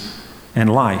 teachings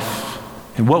and life?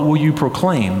 And what will you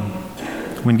proclaim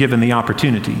when given the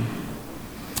opportunity?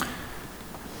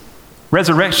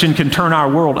 Resurrection can turn our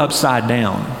world upside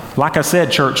down. Like I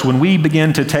said, church, when we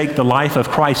begin to take the life of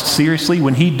Christ seriously,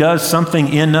 when he does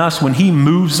something in us, when he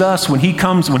moves us, when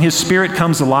his Spirit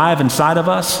comes alive inside of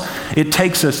us, it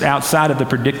takes us outside of the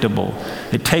predictable.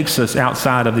 It takes us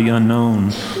outside of the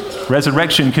unknown.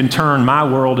 Resurrection can turn my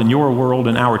world and your world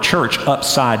and our church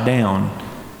upside down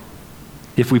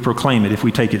if we proclaim it, if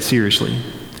we take it seriously.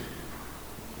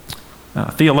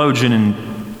 Theologian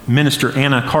and minister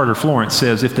Anna Carter Florence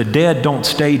says, if the dead don't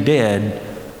stay dead,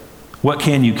 what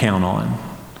can you count on?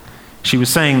 She was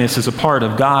saying this as a part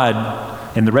of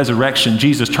God and the resurrection,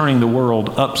 Jesus turning the world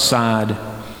upside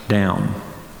down.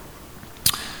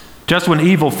 Just when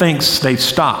evil thinks they've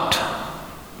stopped,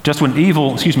 just when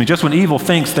evil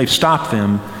thinks they've stopped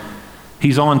them,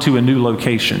 he's on to a new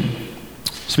location.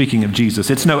 Speaking of Jesus,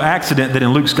 it's no accident that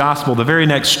in Luke's gospel, the very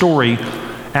next story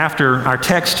after our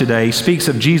text today speaks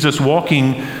of Jesus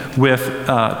walking with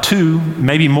two,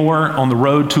 maybe more, on the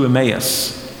road to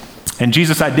Emmaus. And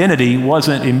Jesus' identity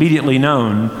wasn't immediately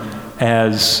known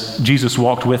as Jesus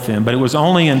walked with them, but it was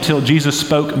only until Jesus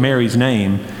spoke Mary's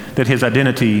name that his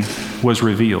identity was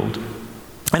revealed.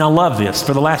 And I love this.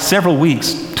 For the last several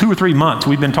weeks, 2 or 3 months,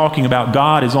 we've been talking about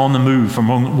God is on the move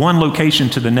from one location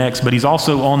to the next, but he's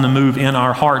also on the move in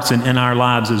our hearts and in our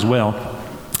lives as well.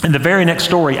 In the very next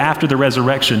story after the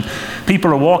resurrection,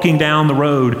 people are walking down the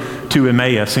road to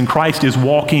Emmaus, and Christ is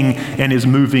walking and is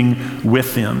moving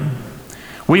with them.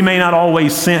 We may not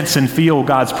always sense and feel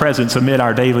God's presence amid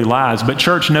our daily lives, but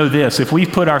church, know this: if we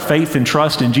put our faith and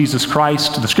trust in Jesus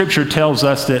Christ, the scripture tells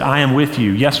us that I am with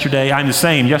you yesterday. I'm the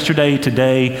same yesterday,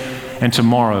 today, and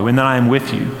tomorrow, and that I am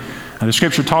with you. And the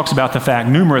scripture talks about the fact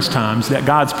numerous times that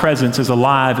God's presence is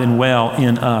alive and well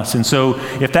in us. And so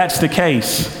if that's the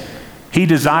case, he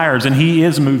desires and he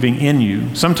is moving in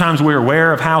you. Sometimes we're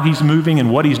aware of how he's moving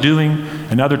and what he's doing,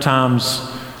 and other times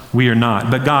we are not.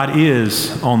 But God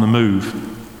is on the move.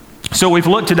 So we've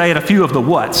looked today at a few of the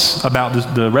whats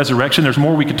about the resurrection. There's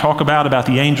more we could talk about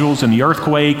the angels and the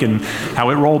earthquake and how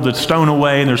it rolled the stone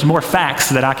away. And there's more facts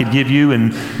that I could give you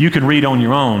and you can read on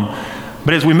your own.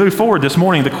 But as we move forward this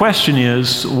morning, the question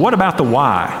is, what about the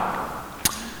why?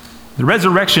 The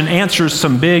resurrection answers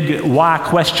some big why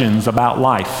questions about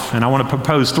life. And I want to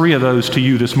propose 3 of those to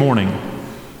you this morning.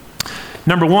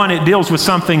 Number 1, it deals with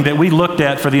something that we looked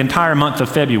at for the entire month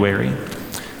of February.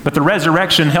 But the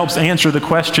resurrection helps answer the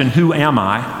question, who am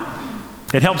I?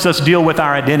 It helps us deal with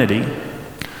our identity.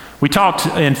 We talked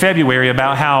in February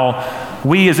about how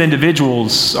we as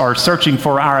individuals are searching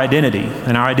for our identity.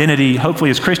 And our identity,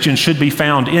 hopefully as Christians, should be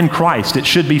found in Christ. It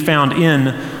should be found in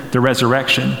the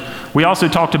resurrection. We also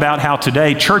talked about how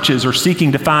today churches are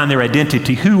seeking to find their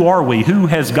identity. Who are we? Who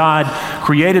has God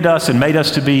created us and made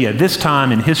us to be at this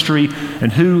time in history?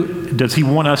 And who does he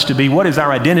want us to be? What is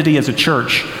our identity as a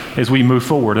church as we move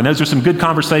forward? And those are some good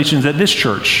conversations that this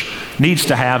church needs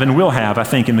to have and will have, I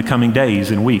think, in the coming days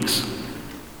and weeks.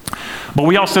 But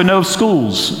we also know of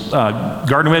schools,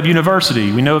 Gardner Webb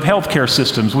University. We know of healthcare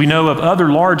systems. We know of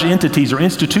other large entities or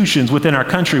institutions within our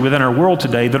country, within our world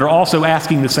today, that are also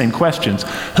asking the same questions.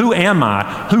 Who am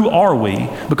I? Who are we?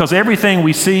 Because everything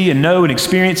we see and know and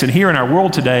experience and hear in our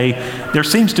world today, there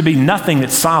seems to be nothing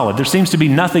that's solid. There seems to be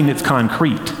nothing that's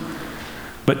concrete.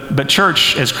 But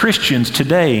church, as Christians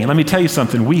today, let me tell you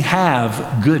something, we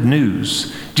have good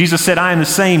news. Jesus said, I am the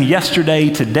same yesterday,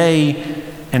 today,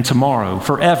 and tomorrow,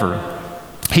 forever.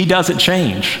 He doesn't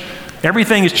change.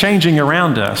 Everything is changing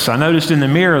around us. I noticed in the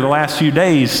mirror the last few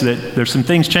days that there's some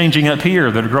things changing up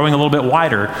here that are growing a little bit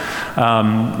wider.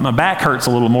 My back hurts a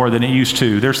little more than it used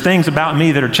to. There's things about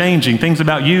me that are changing, things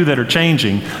about you that are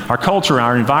changing. Our culture,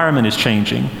 our environment is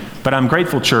changing. But I'm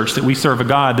grateful, church, that we serve a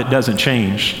God that doesn't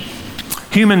change.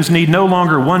 Humans need no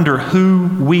longer wonder who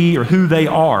we or who they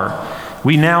are.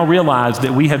 We now realize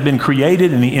that we have been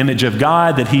created in the image of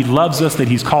God, that he loves us, that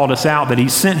he's called us out, that he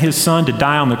sent his son to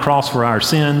die on the cross for our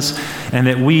sins, and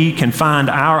that we can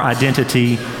find our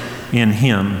identity in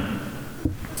him.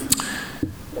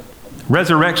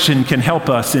 Resurrection can help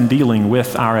us in dealing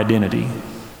with our identity.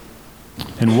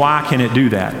 And why can it do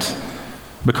that?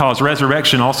 Because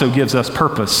resurrection also gives us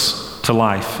purpose to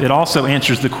life. It also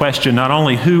answers the question, not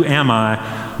only who am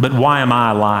I, but why am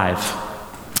I alive?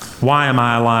 Why am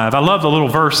I alive? I love the little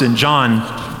verse in John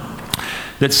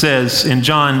that says, in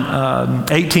John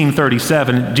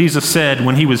 18:37, Jesus said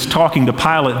when he was talking to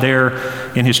Pilate there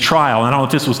in his trial, and I don't know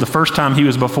if this was the first time he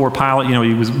was before Pilate, he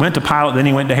went to Pilate, then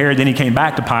he went to Herod, then he came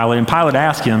back to Pilate, and Pilate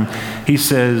asked him, he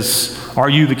says,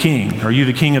 are you the king? Are you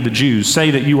the king of the Jews?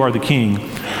 Say that you are the king.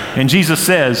 And Jesus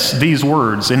says these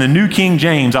words. In the New King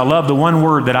James, I love the one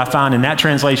word that I find in that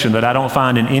translation that I don't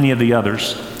find in any of the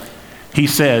others. He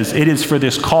says, it is for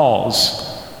this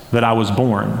cause that I was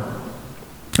born,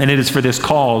 and it is for this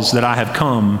cause that I have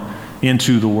come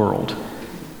into the world.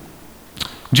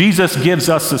 Jesus gives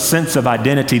us a sense of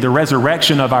identity. The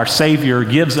resurrection of our Savior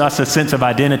gives us a sense of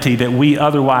identity that we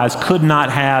otherwise could not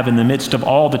have in the midst of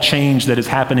all the change that is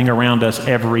happening around us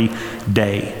every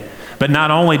day. But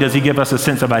not only does he give us a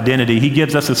sense of identity, he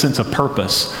gives us a sense of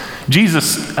purpose.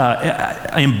 Jesus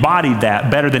embodied that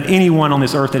better than anyone on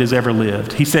this earth that has ever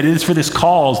lived. He said, it is for this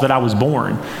cause that I was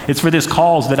born. It's for this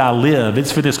cause that I live.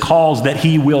 It's for this cause that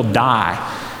he will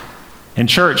die. And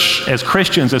church, as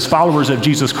Christians, as followers of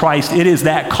Jesus Christ, it is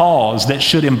that cause that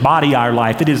should embody our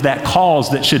life. It is that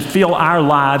cause that should fill our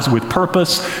lives with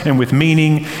purpose and with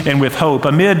meaning and with hope.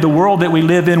 Amid the world that we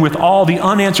live in, with all the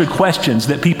unanswered questions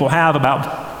that people have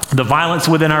about the violence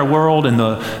within our world and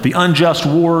the unjust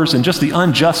wars and just the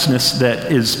unjustness that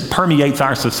permeates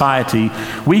our society,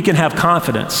 we can have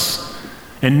confidence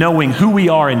in knowing who we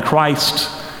are in Christ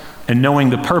and knowing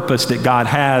the purpose that God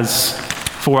has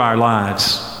for our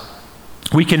lives.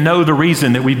 We can know the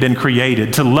reason that we've been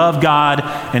created, to love God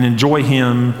and enjoy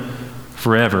him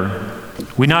forever.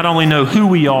 We not only know who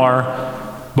we are,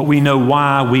 but we know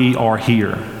why we are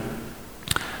here.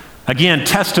 Again,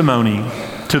 testimony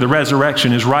to the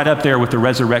resurrection is right up there with the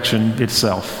resurrection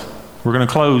itself. We're going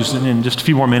to close in just a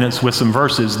few more minutes with some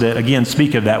verses that, again,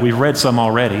 speak of that. We've read some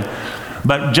already.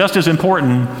 But just as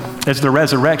important as the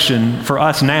resurrection for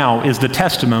us now is the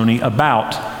testimony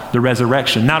about the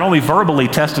resurrection. Not only verbally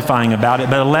testifying about it,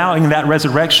 but allowing that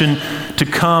resurrection to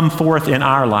come forth in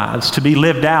our lives, to be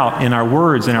lived out in our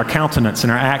words, in our countenance, in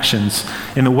our actions,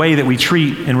 in the way that we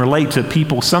treat and relate to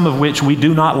people, some of which we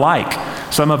do not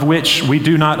like, some of which we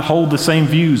do not hold the same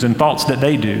views and thoughts that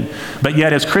they do. But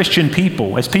yet as Christian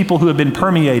people, as people who have been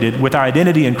permeated with our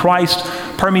identity in Christ,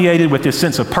 permeated with this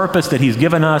sense of purpose that he's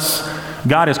given us,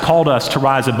 God has called us to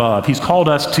rise above. He's called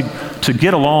us to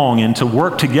get along and to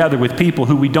work together with people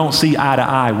who we don't see eye to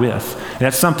eye with. And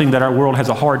that's something that our world has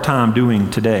a hard time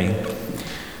doing today.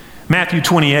 Matthew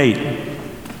 28,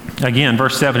 again,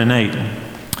 verse 7 and 8.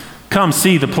 Come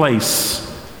see the place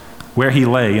where he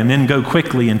lay, and then go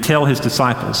quickly and tell his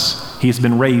disciples he has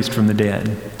been raised from the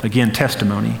dead. Again,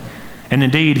 testimony. And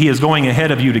indeed, he is going ahead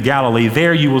of you to Galilee.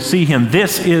 There you will see him.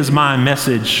 This is my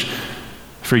message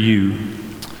for you.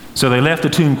 So they left the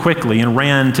tomb quickly and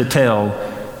ran to tell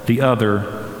the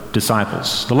other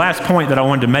disciples. The last point that I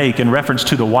wanted to make in reference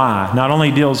to the why not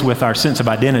only deals with our sense of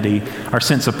identity, our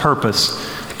sense of purpose,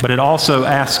 but it also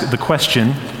asks the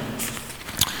question,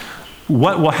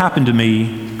 what will happen to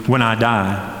me when I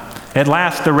die? At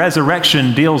last, the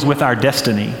resurrection deals with our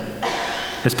destiny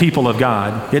as people of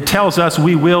God. It tells us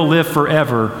we will live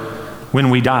forever when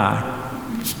we die.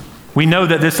 We know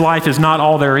that this life is not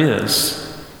all there is.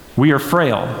 We are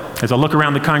frail. As I look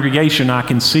around the congregation, I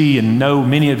can see and know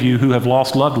many of you who have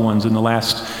lost loved ones in the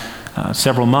last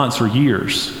several months or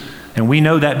years. And we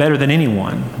know that better than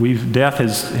anyone. Death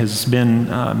has been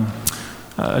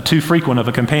too frequent of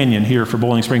a companion here for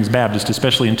Boiling Springs Baptist,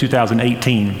 especially in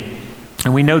 2018.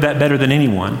 And we know that better than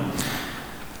anyone.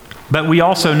 But we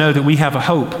also know that we have a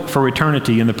hope for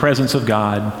eternity in the presence of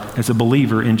God as a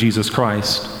believer in Jesus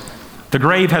Christ. The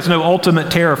grave has no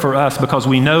ultimate terror for us because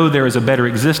we know there is a better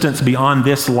existence beyond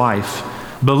this life.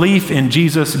 Belief in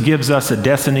Jesus gives us a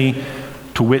destiny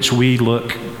to which we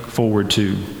look forward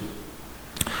to.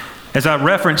 As I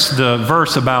referenced the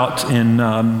verse about in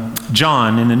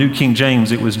John, in the New King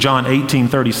James, it was John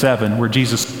 18:37, where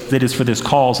Jesus said, it is for this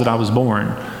cause that I was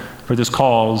born, for this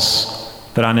cause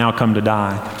that I now come to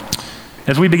die.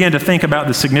 As we begin to think about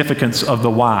the significance of the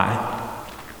why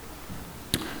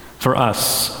for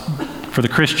us, for the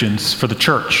Christians, for the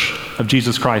church of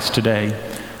Jesus Christ today,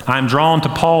 I'm drawn to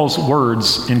Paul's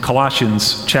words in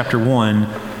Colossians chapter 1,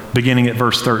 beginning at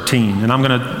verse 13. And I'm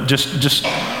going to just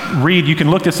read. You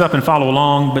can look this up and follow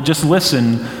along, but just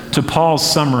listen to Paul's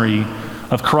summary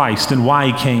of Christ and why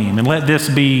he came. And let this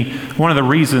be one of the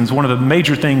reasons, one of the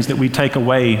major things that we take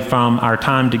away from our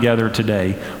time together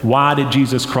today. Why did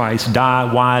Jesus Christ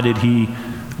die? Why did he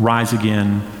rise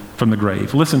again from the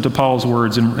grave? Listen to Paul's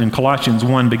words in Colossians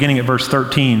 1, beginning at verse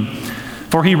 13.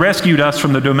 For he rescued us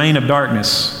from the domain of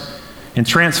darkness and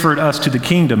transferred us to the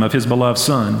kingdom of his beloved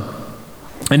Son,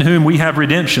 in whom we have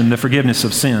redemption, the forgiveness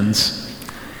of sins.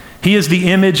 He is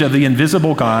the image of the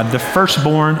invisible God, the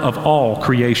firstborn of all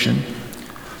creation.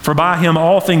 For by him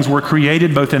all things were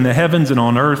created, both in the heavens and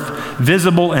on earth,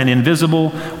 visible and invisible,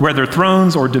 whether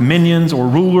thrones or dominions or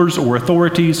rulers or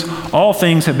authorities, all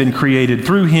things have been created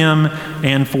through him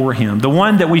and for him. The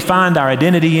one that we find our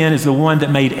identity in is the one that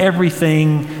made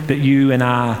everything that you and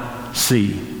I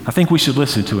see. I think we should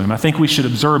listen to him. I think we should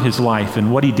observe his life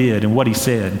and what he did and what he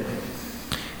said.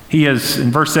 He is,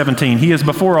 in verse 17, he is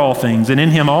before all things, and in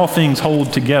him all things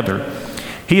hold together.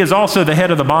 He is also the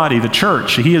head of the body, the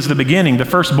church. He is the beginning, the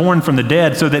firstborn from the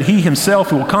dead, so that he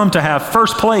himself will come to have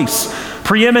first place,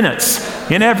 preeminence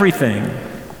in everything.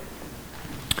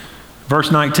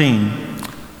 Verse 19,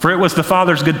 for it was the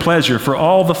Father's good pleasure for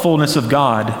all the fullness of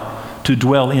God to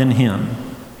dwell in him.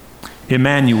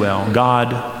 Emmanuel,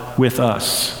 God with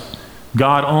us.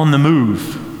 God on the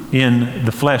move in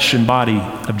the flesh and body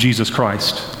of Jesus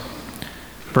Christ.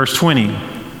 Verse 20,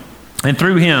 and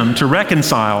through him to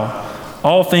reconcile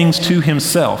all things to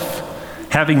himself,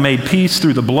 having made peace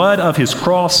through the blood of his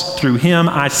cross. Through him,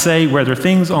 I say, whether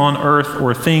things on earth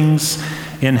or things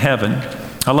in heaven.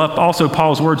 I love also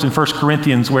Paul's words in 1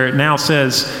 Corinthians, where it now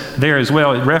says there as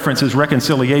well, it references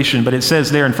reconciliation, but it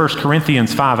says there in 1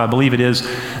 Corinthians 5, I believe it is,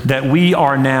 that we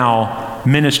are now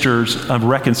ministers of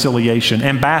reconciliation,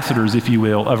 ambassadors, if you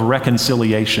will, of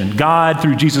reconciliation. God,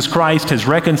 through Jesus Christ, has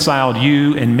reconciled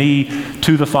you and me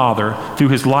to the Father through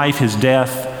his life, his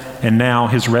death, and now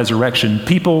his resurrection.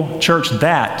 People, church,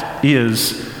 that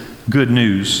is good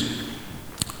news.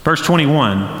 Verse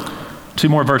 21, two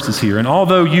more verses here. And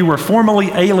although you were formerly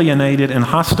alienated and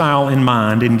hostile in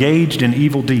mind, engaged in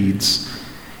evil deeds,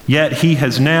 yet he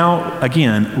has now,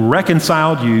 again,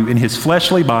 reconciled you in his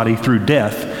fleshly body through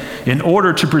death, in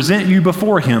order to present you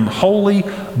before him holy,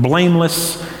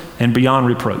 blameless, and beyond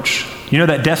reproach. You know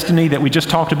that destiny that we just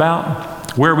talked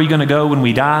about? Where are we going to go when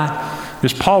we die?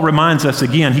 As Paul reminds us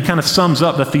again, he kind of sums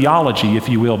up the theology, if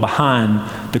you will,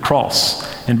 behind the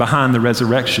cross and behind the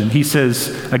resurrection. He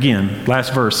says, again,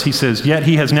 last verse, he says, yet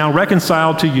he has now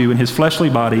reconciled to you in his fleshly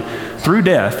body through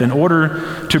death in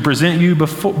order to present you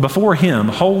before him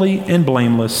holy and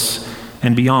blameless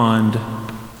and beyond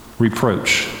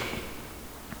reproach.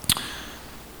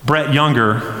 Brett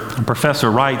Younger, a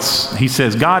professor, writes, he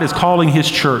says, God is calling his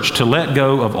church to let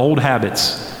go of old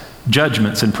habits,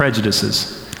 judgments, and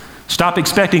prejudices. Stop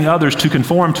expecting others to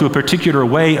conform to a particular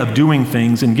way of doing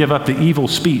things and give up the evil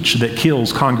speech that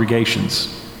kills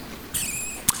congregations.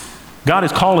 God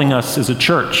is calling us as a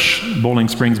church, Boiling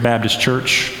Springs Baptist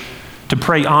Church, to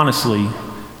pray honestly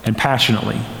and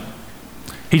passionately.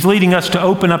 He's leading us to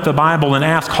open up the Bible and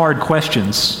ask hard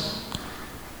questions.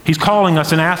 He's calling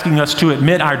us and asking us to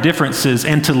admit our differences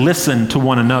and to listen to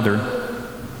one another.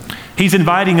 He's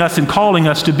inviting us and calling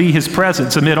us to be his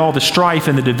presence amid all the strife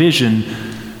and the division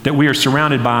that we are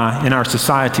surrounded by in our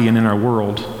society and in our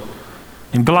world.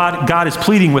 And God is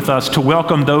pleading with us to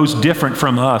welcome those different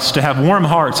from us, to have warm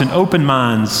hearts and open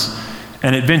minds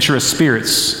and adventurous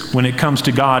spirits when it comes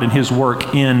to God and his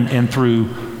work in and through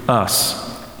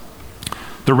us.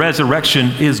 The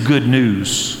resurrection is good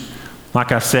news,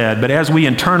 like I said, but as we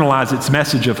internalize its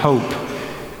message of hope,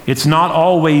 it's not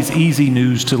always easy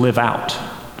news to live out.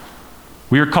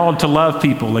 We are called to love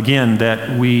people, again,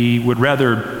 that we would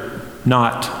rather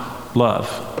not love.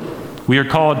 We are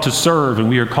called to serve and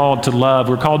we are called to love.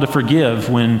 We're called to forgive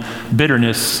when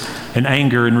bitterness and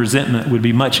anger and resentment would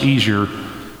be much easier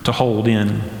to hold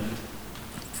in.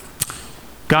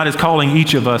 God is calling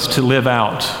each of us to live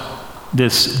out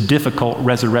this difficult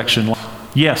resurrection life.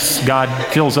 Yes, God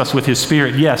fills us with his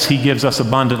Spirit. Yes, he gives us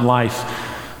abundant life.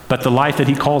 But the life that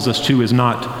he calls us to is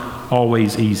not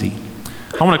always easy.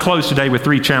 I want to close today with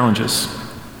 3 challenges.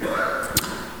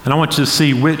 And I want you to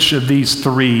see which of these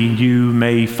 3 you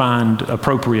may find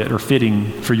appropriate or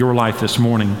fitting for your life this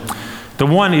morning. The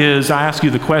one is, I ask you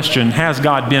the question, has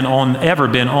God ever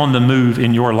been on the move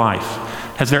in your life?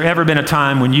 Has there ever been a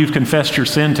time when you've confessed your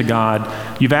sin to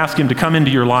God, you've asked him to come into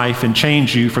your life and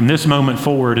change you from this moment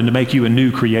forward and to make you a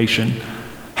new creation?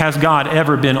 Has God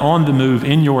ever been on the move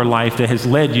in your life that has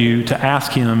led you to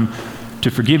ask him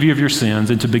to forgive you of your sins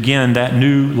and to begin that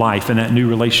new life and that new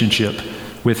relationship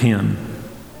with him?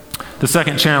 The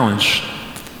second challenge,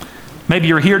 maybe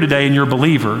you're here today and you're a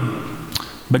believer,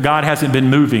 but God hasn't been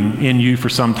moving in you for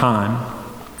some time.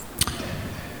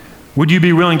 Would you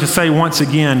be willing to say once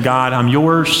again, God, I'm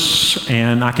yours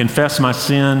and I confess my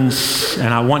sins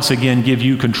and I once again give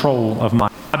you control of my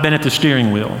life. I've been at the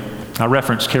steering wheel. I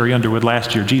referenced Carrie Underwood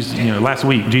last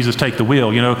week, Jesus take the wheel.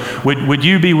 Would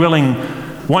you be willing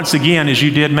once again, as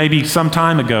you did maybe some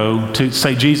time ago, to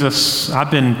say, Jesus,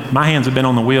 my hands have been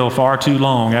on the wheel far too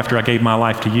long after I gave my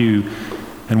life to you.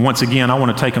 And once again, I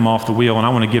want to take them off the wheel and I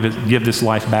want to give this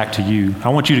life back to you. I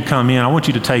want you to come in. I want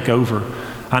you to take over.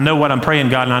 I know what I'm praying,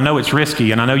 God, and I know it's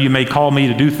risky. And I know you may call me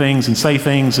to do things and say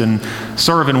things and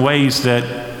serve in ways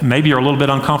that maybe are a little bit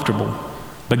uncomfortable.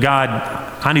 But God,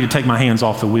 I need to take my hands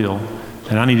off the wheel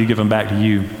and I need to give them back to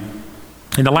you.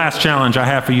 And the last challenge I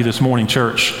have for you this morning,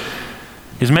 church,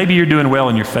 is maybe you're doing well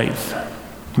in your faith.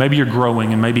 Maybe you're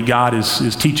growing and maybe God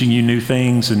is teaching you new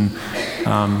things and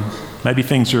maybe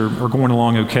things are going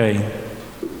along okay.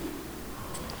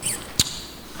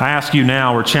 I ask you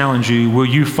now or challenge you, will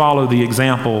you follow the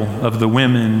example of the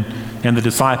women and the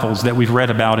disciples that we've read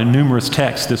about in numerous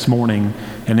texts this morning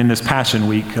and in this Passion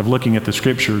Week of looking at the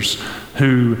scriptures,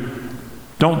 who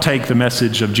don't take the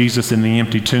message of Jesus in the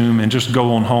empty tomb and just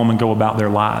go on home and go about their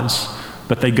lives,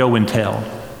 but they go and tell.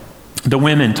 The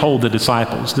women told the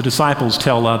disciples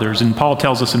tell others, and Paul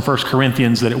tells us in 1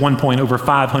 Corinthians that at one point over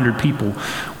 500 people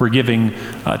were giving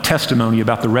testimony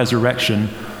about the resurrection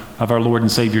of our Lord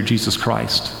and Savior Jesus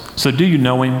Christ. So do you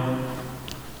know him?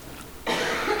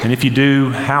 And if you do,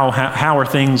 how are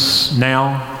things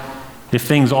now? If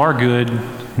things are good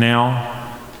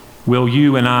now, will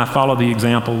you and I follow the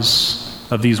examples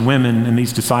of these women and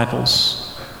these disciples?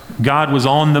 God was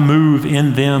on the move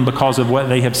in them because of what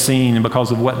they have seen and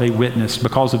because of what they witnessed,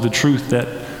 because of the truth that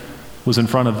was in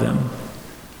front of them.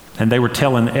 And they were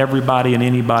telling everybody and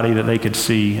anybody that they could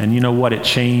see. And you know what? It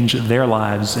changed their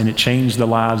lives, and it changed the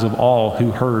lives of all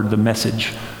who heard the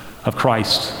message of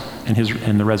Christ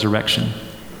and the resurrection.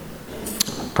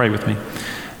 Pray with me.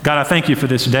 God, I thank you for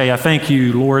this day. I thank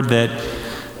you, Lord, that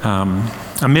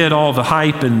amid all the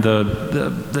hype and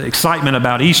the excitement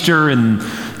about Easter and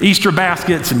Easter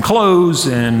baskets and clothes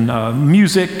and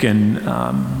music and,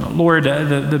 Lord,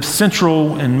 the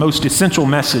central and most essential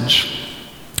message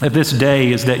of this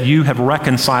day is that you have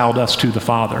reconciled us to the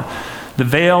Father. The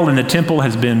veil in the temple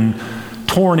has been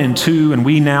torn in two, and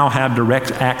we now have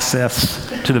direct access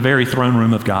to the very throne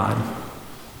room of God.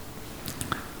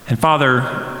 And Father,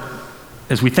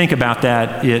 as we think about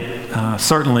that, it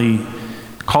certainly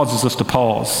causes us to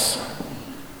pause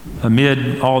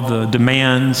amid all the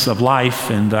demands of life,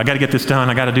 and I got to get this done,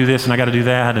 I got to do this, and I got to do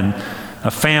that, and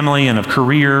of family and of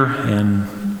career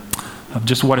and of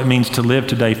just what it means to live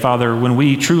today. Father, when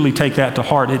we truly take that to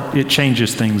heart, it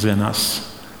changes things in us.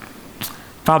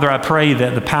 Father, I pray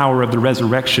that the power of the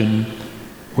resurrection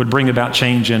would bring about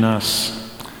change in us.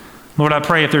 Lord, I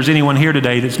pray if there's anyone here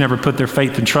today that's never put their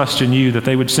faith and trust in you, that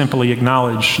they would simply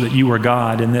acknowledge that you are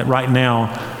God, and that right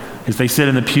now, as they sit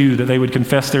in the pew, that they would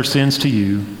confess their sins to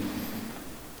you,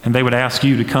 and they would ask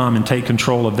you to come and take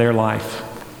control of their life.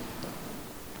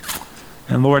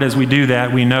 And Lord, as we do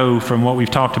that, we know from what we've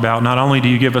talked about, not only do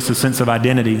you give us a sense of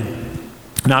identity,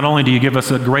 not only do you give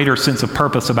us a greater sense of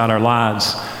purpose about our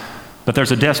lives, but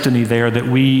there's a destiny there that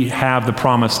we have the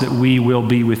promise that we will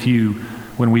be with you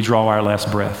when we draw our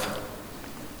last breath.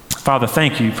 Father,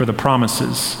 thank you for the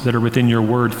promises that are within your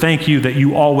word. Thank you that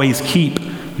you always keep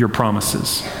your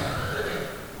promises.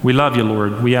 We love you,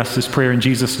 Lord. We ask this prayer in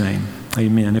Jesus' name.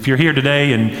 Amen. If you're here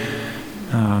today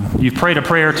and you've prayed a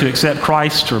prayer to accept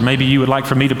Christ, or maybe you would like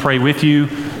for me to pray with you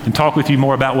and talk with you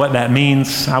more about what that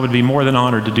means, I would be more than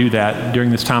honored to do that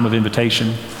during this time of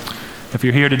invitation. If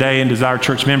you're here today and desire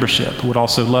church membership, would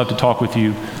also love to talk with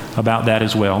you about that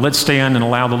as well. Let's stand and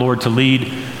allow the Lord to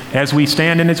lead as we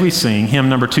stand and as we sing hymn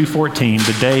number 214,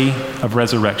 The Day of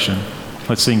Resurrection.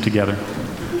 Let's sing together.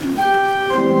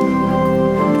 Oh,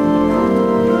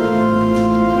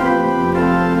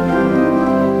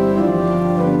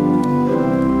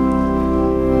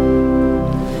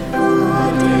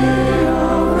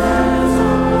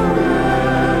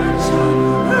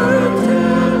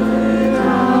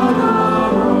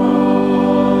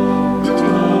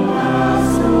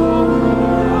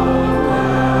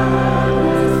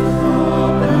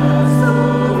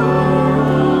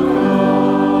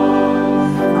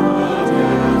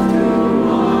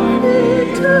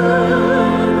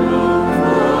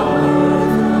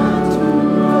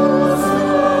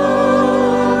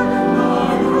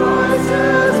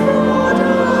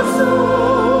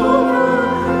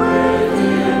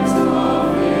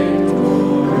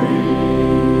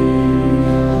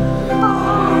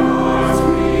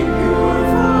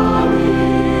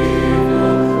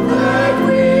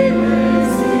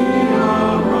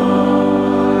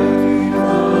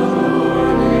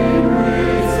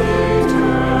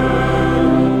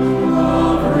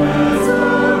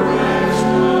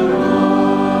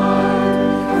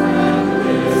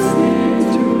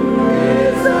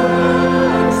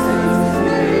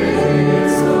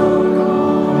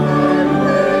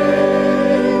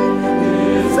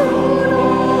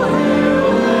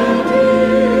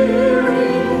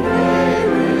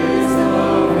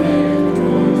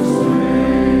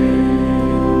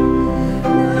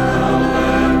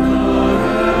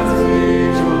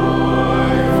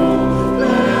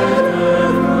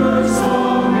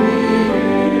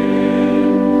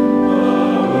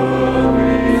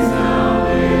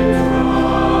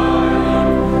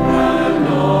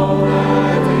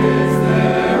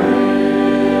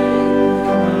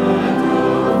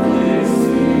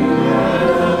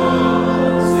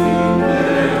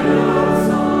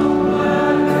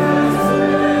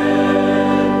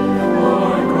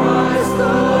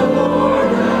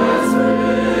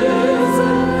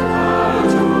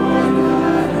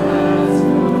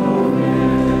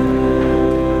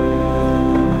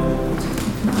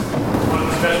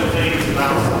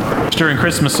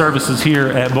 Christmas services here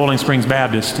at Bowling Springs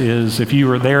Baptist is if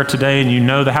you are there today and you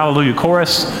know the Hallelujah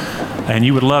Chorus and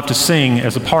you would love to sing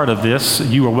as a part of this,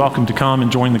 you are welcome to come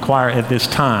and join the choir at this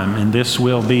time, and this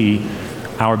will be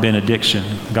our benediction.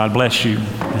 God bless you,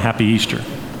 and happy Easter.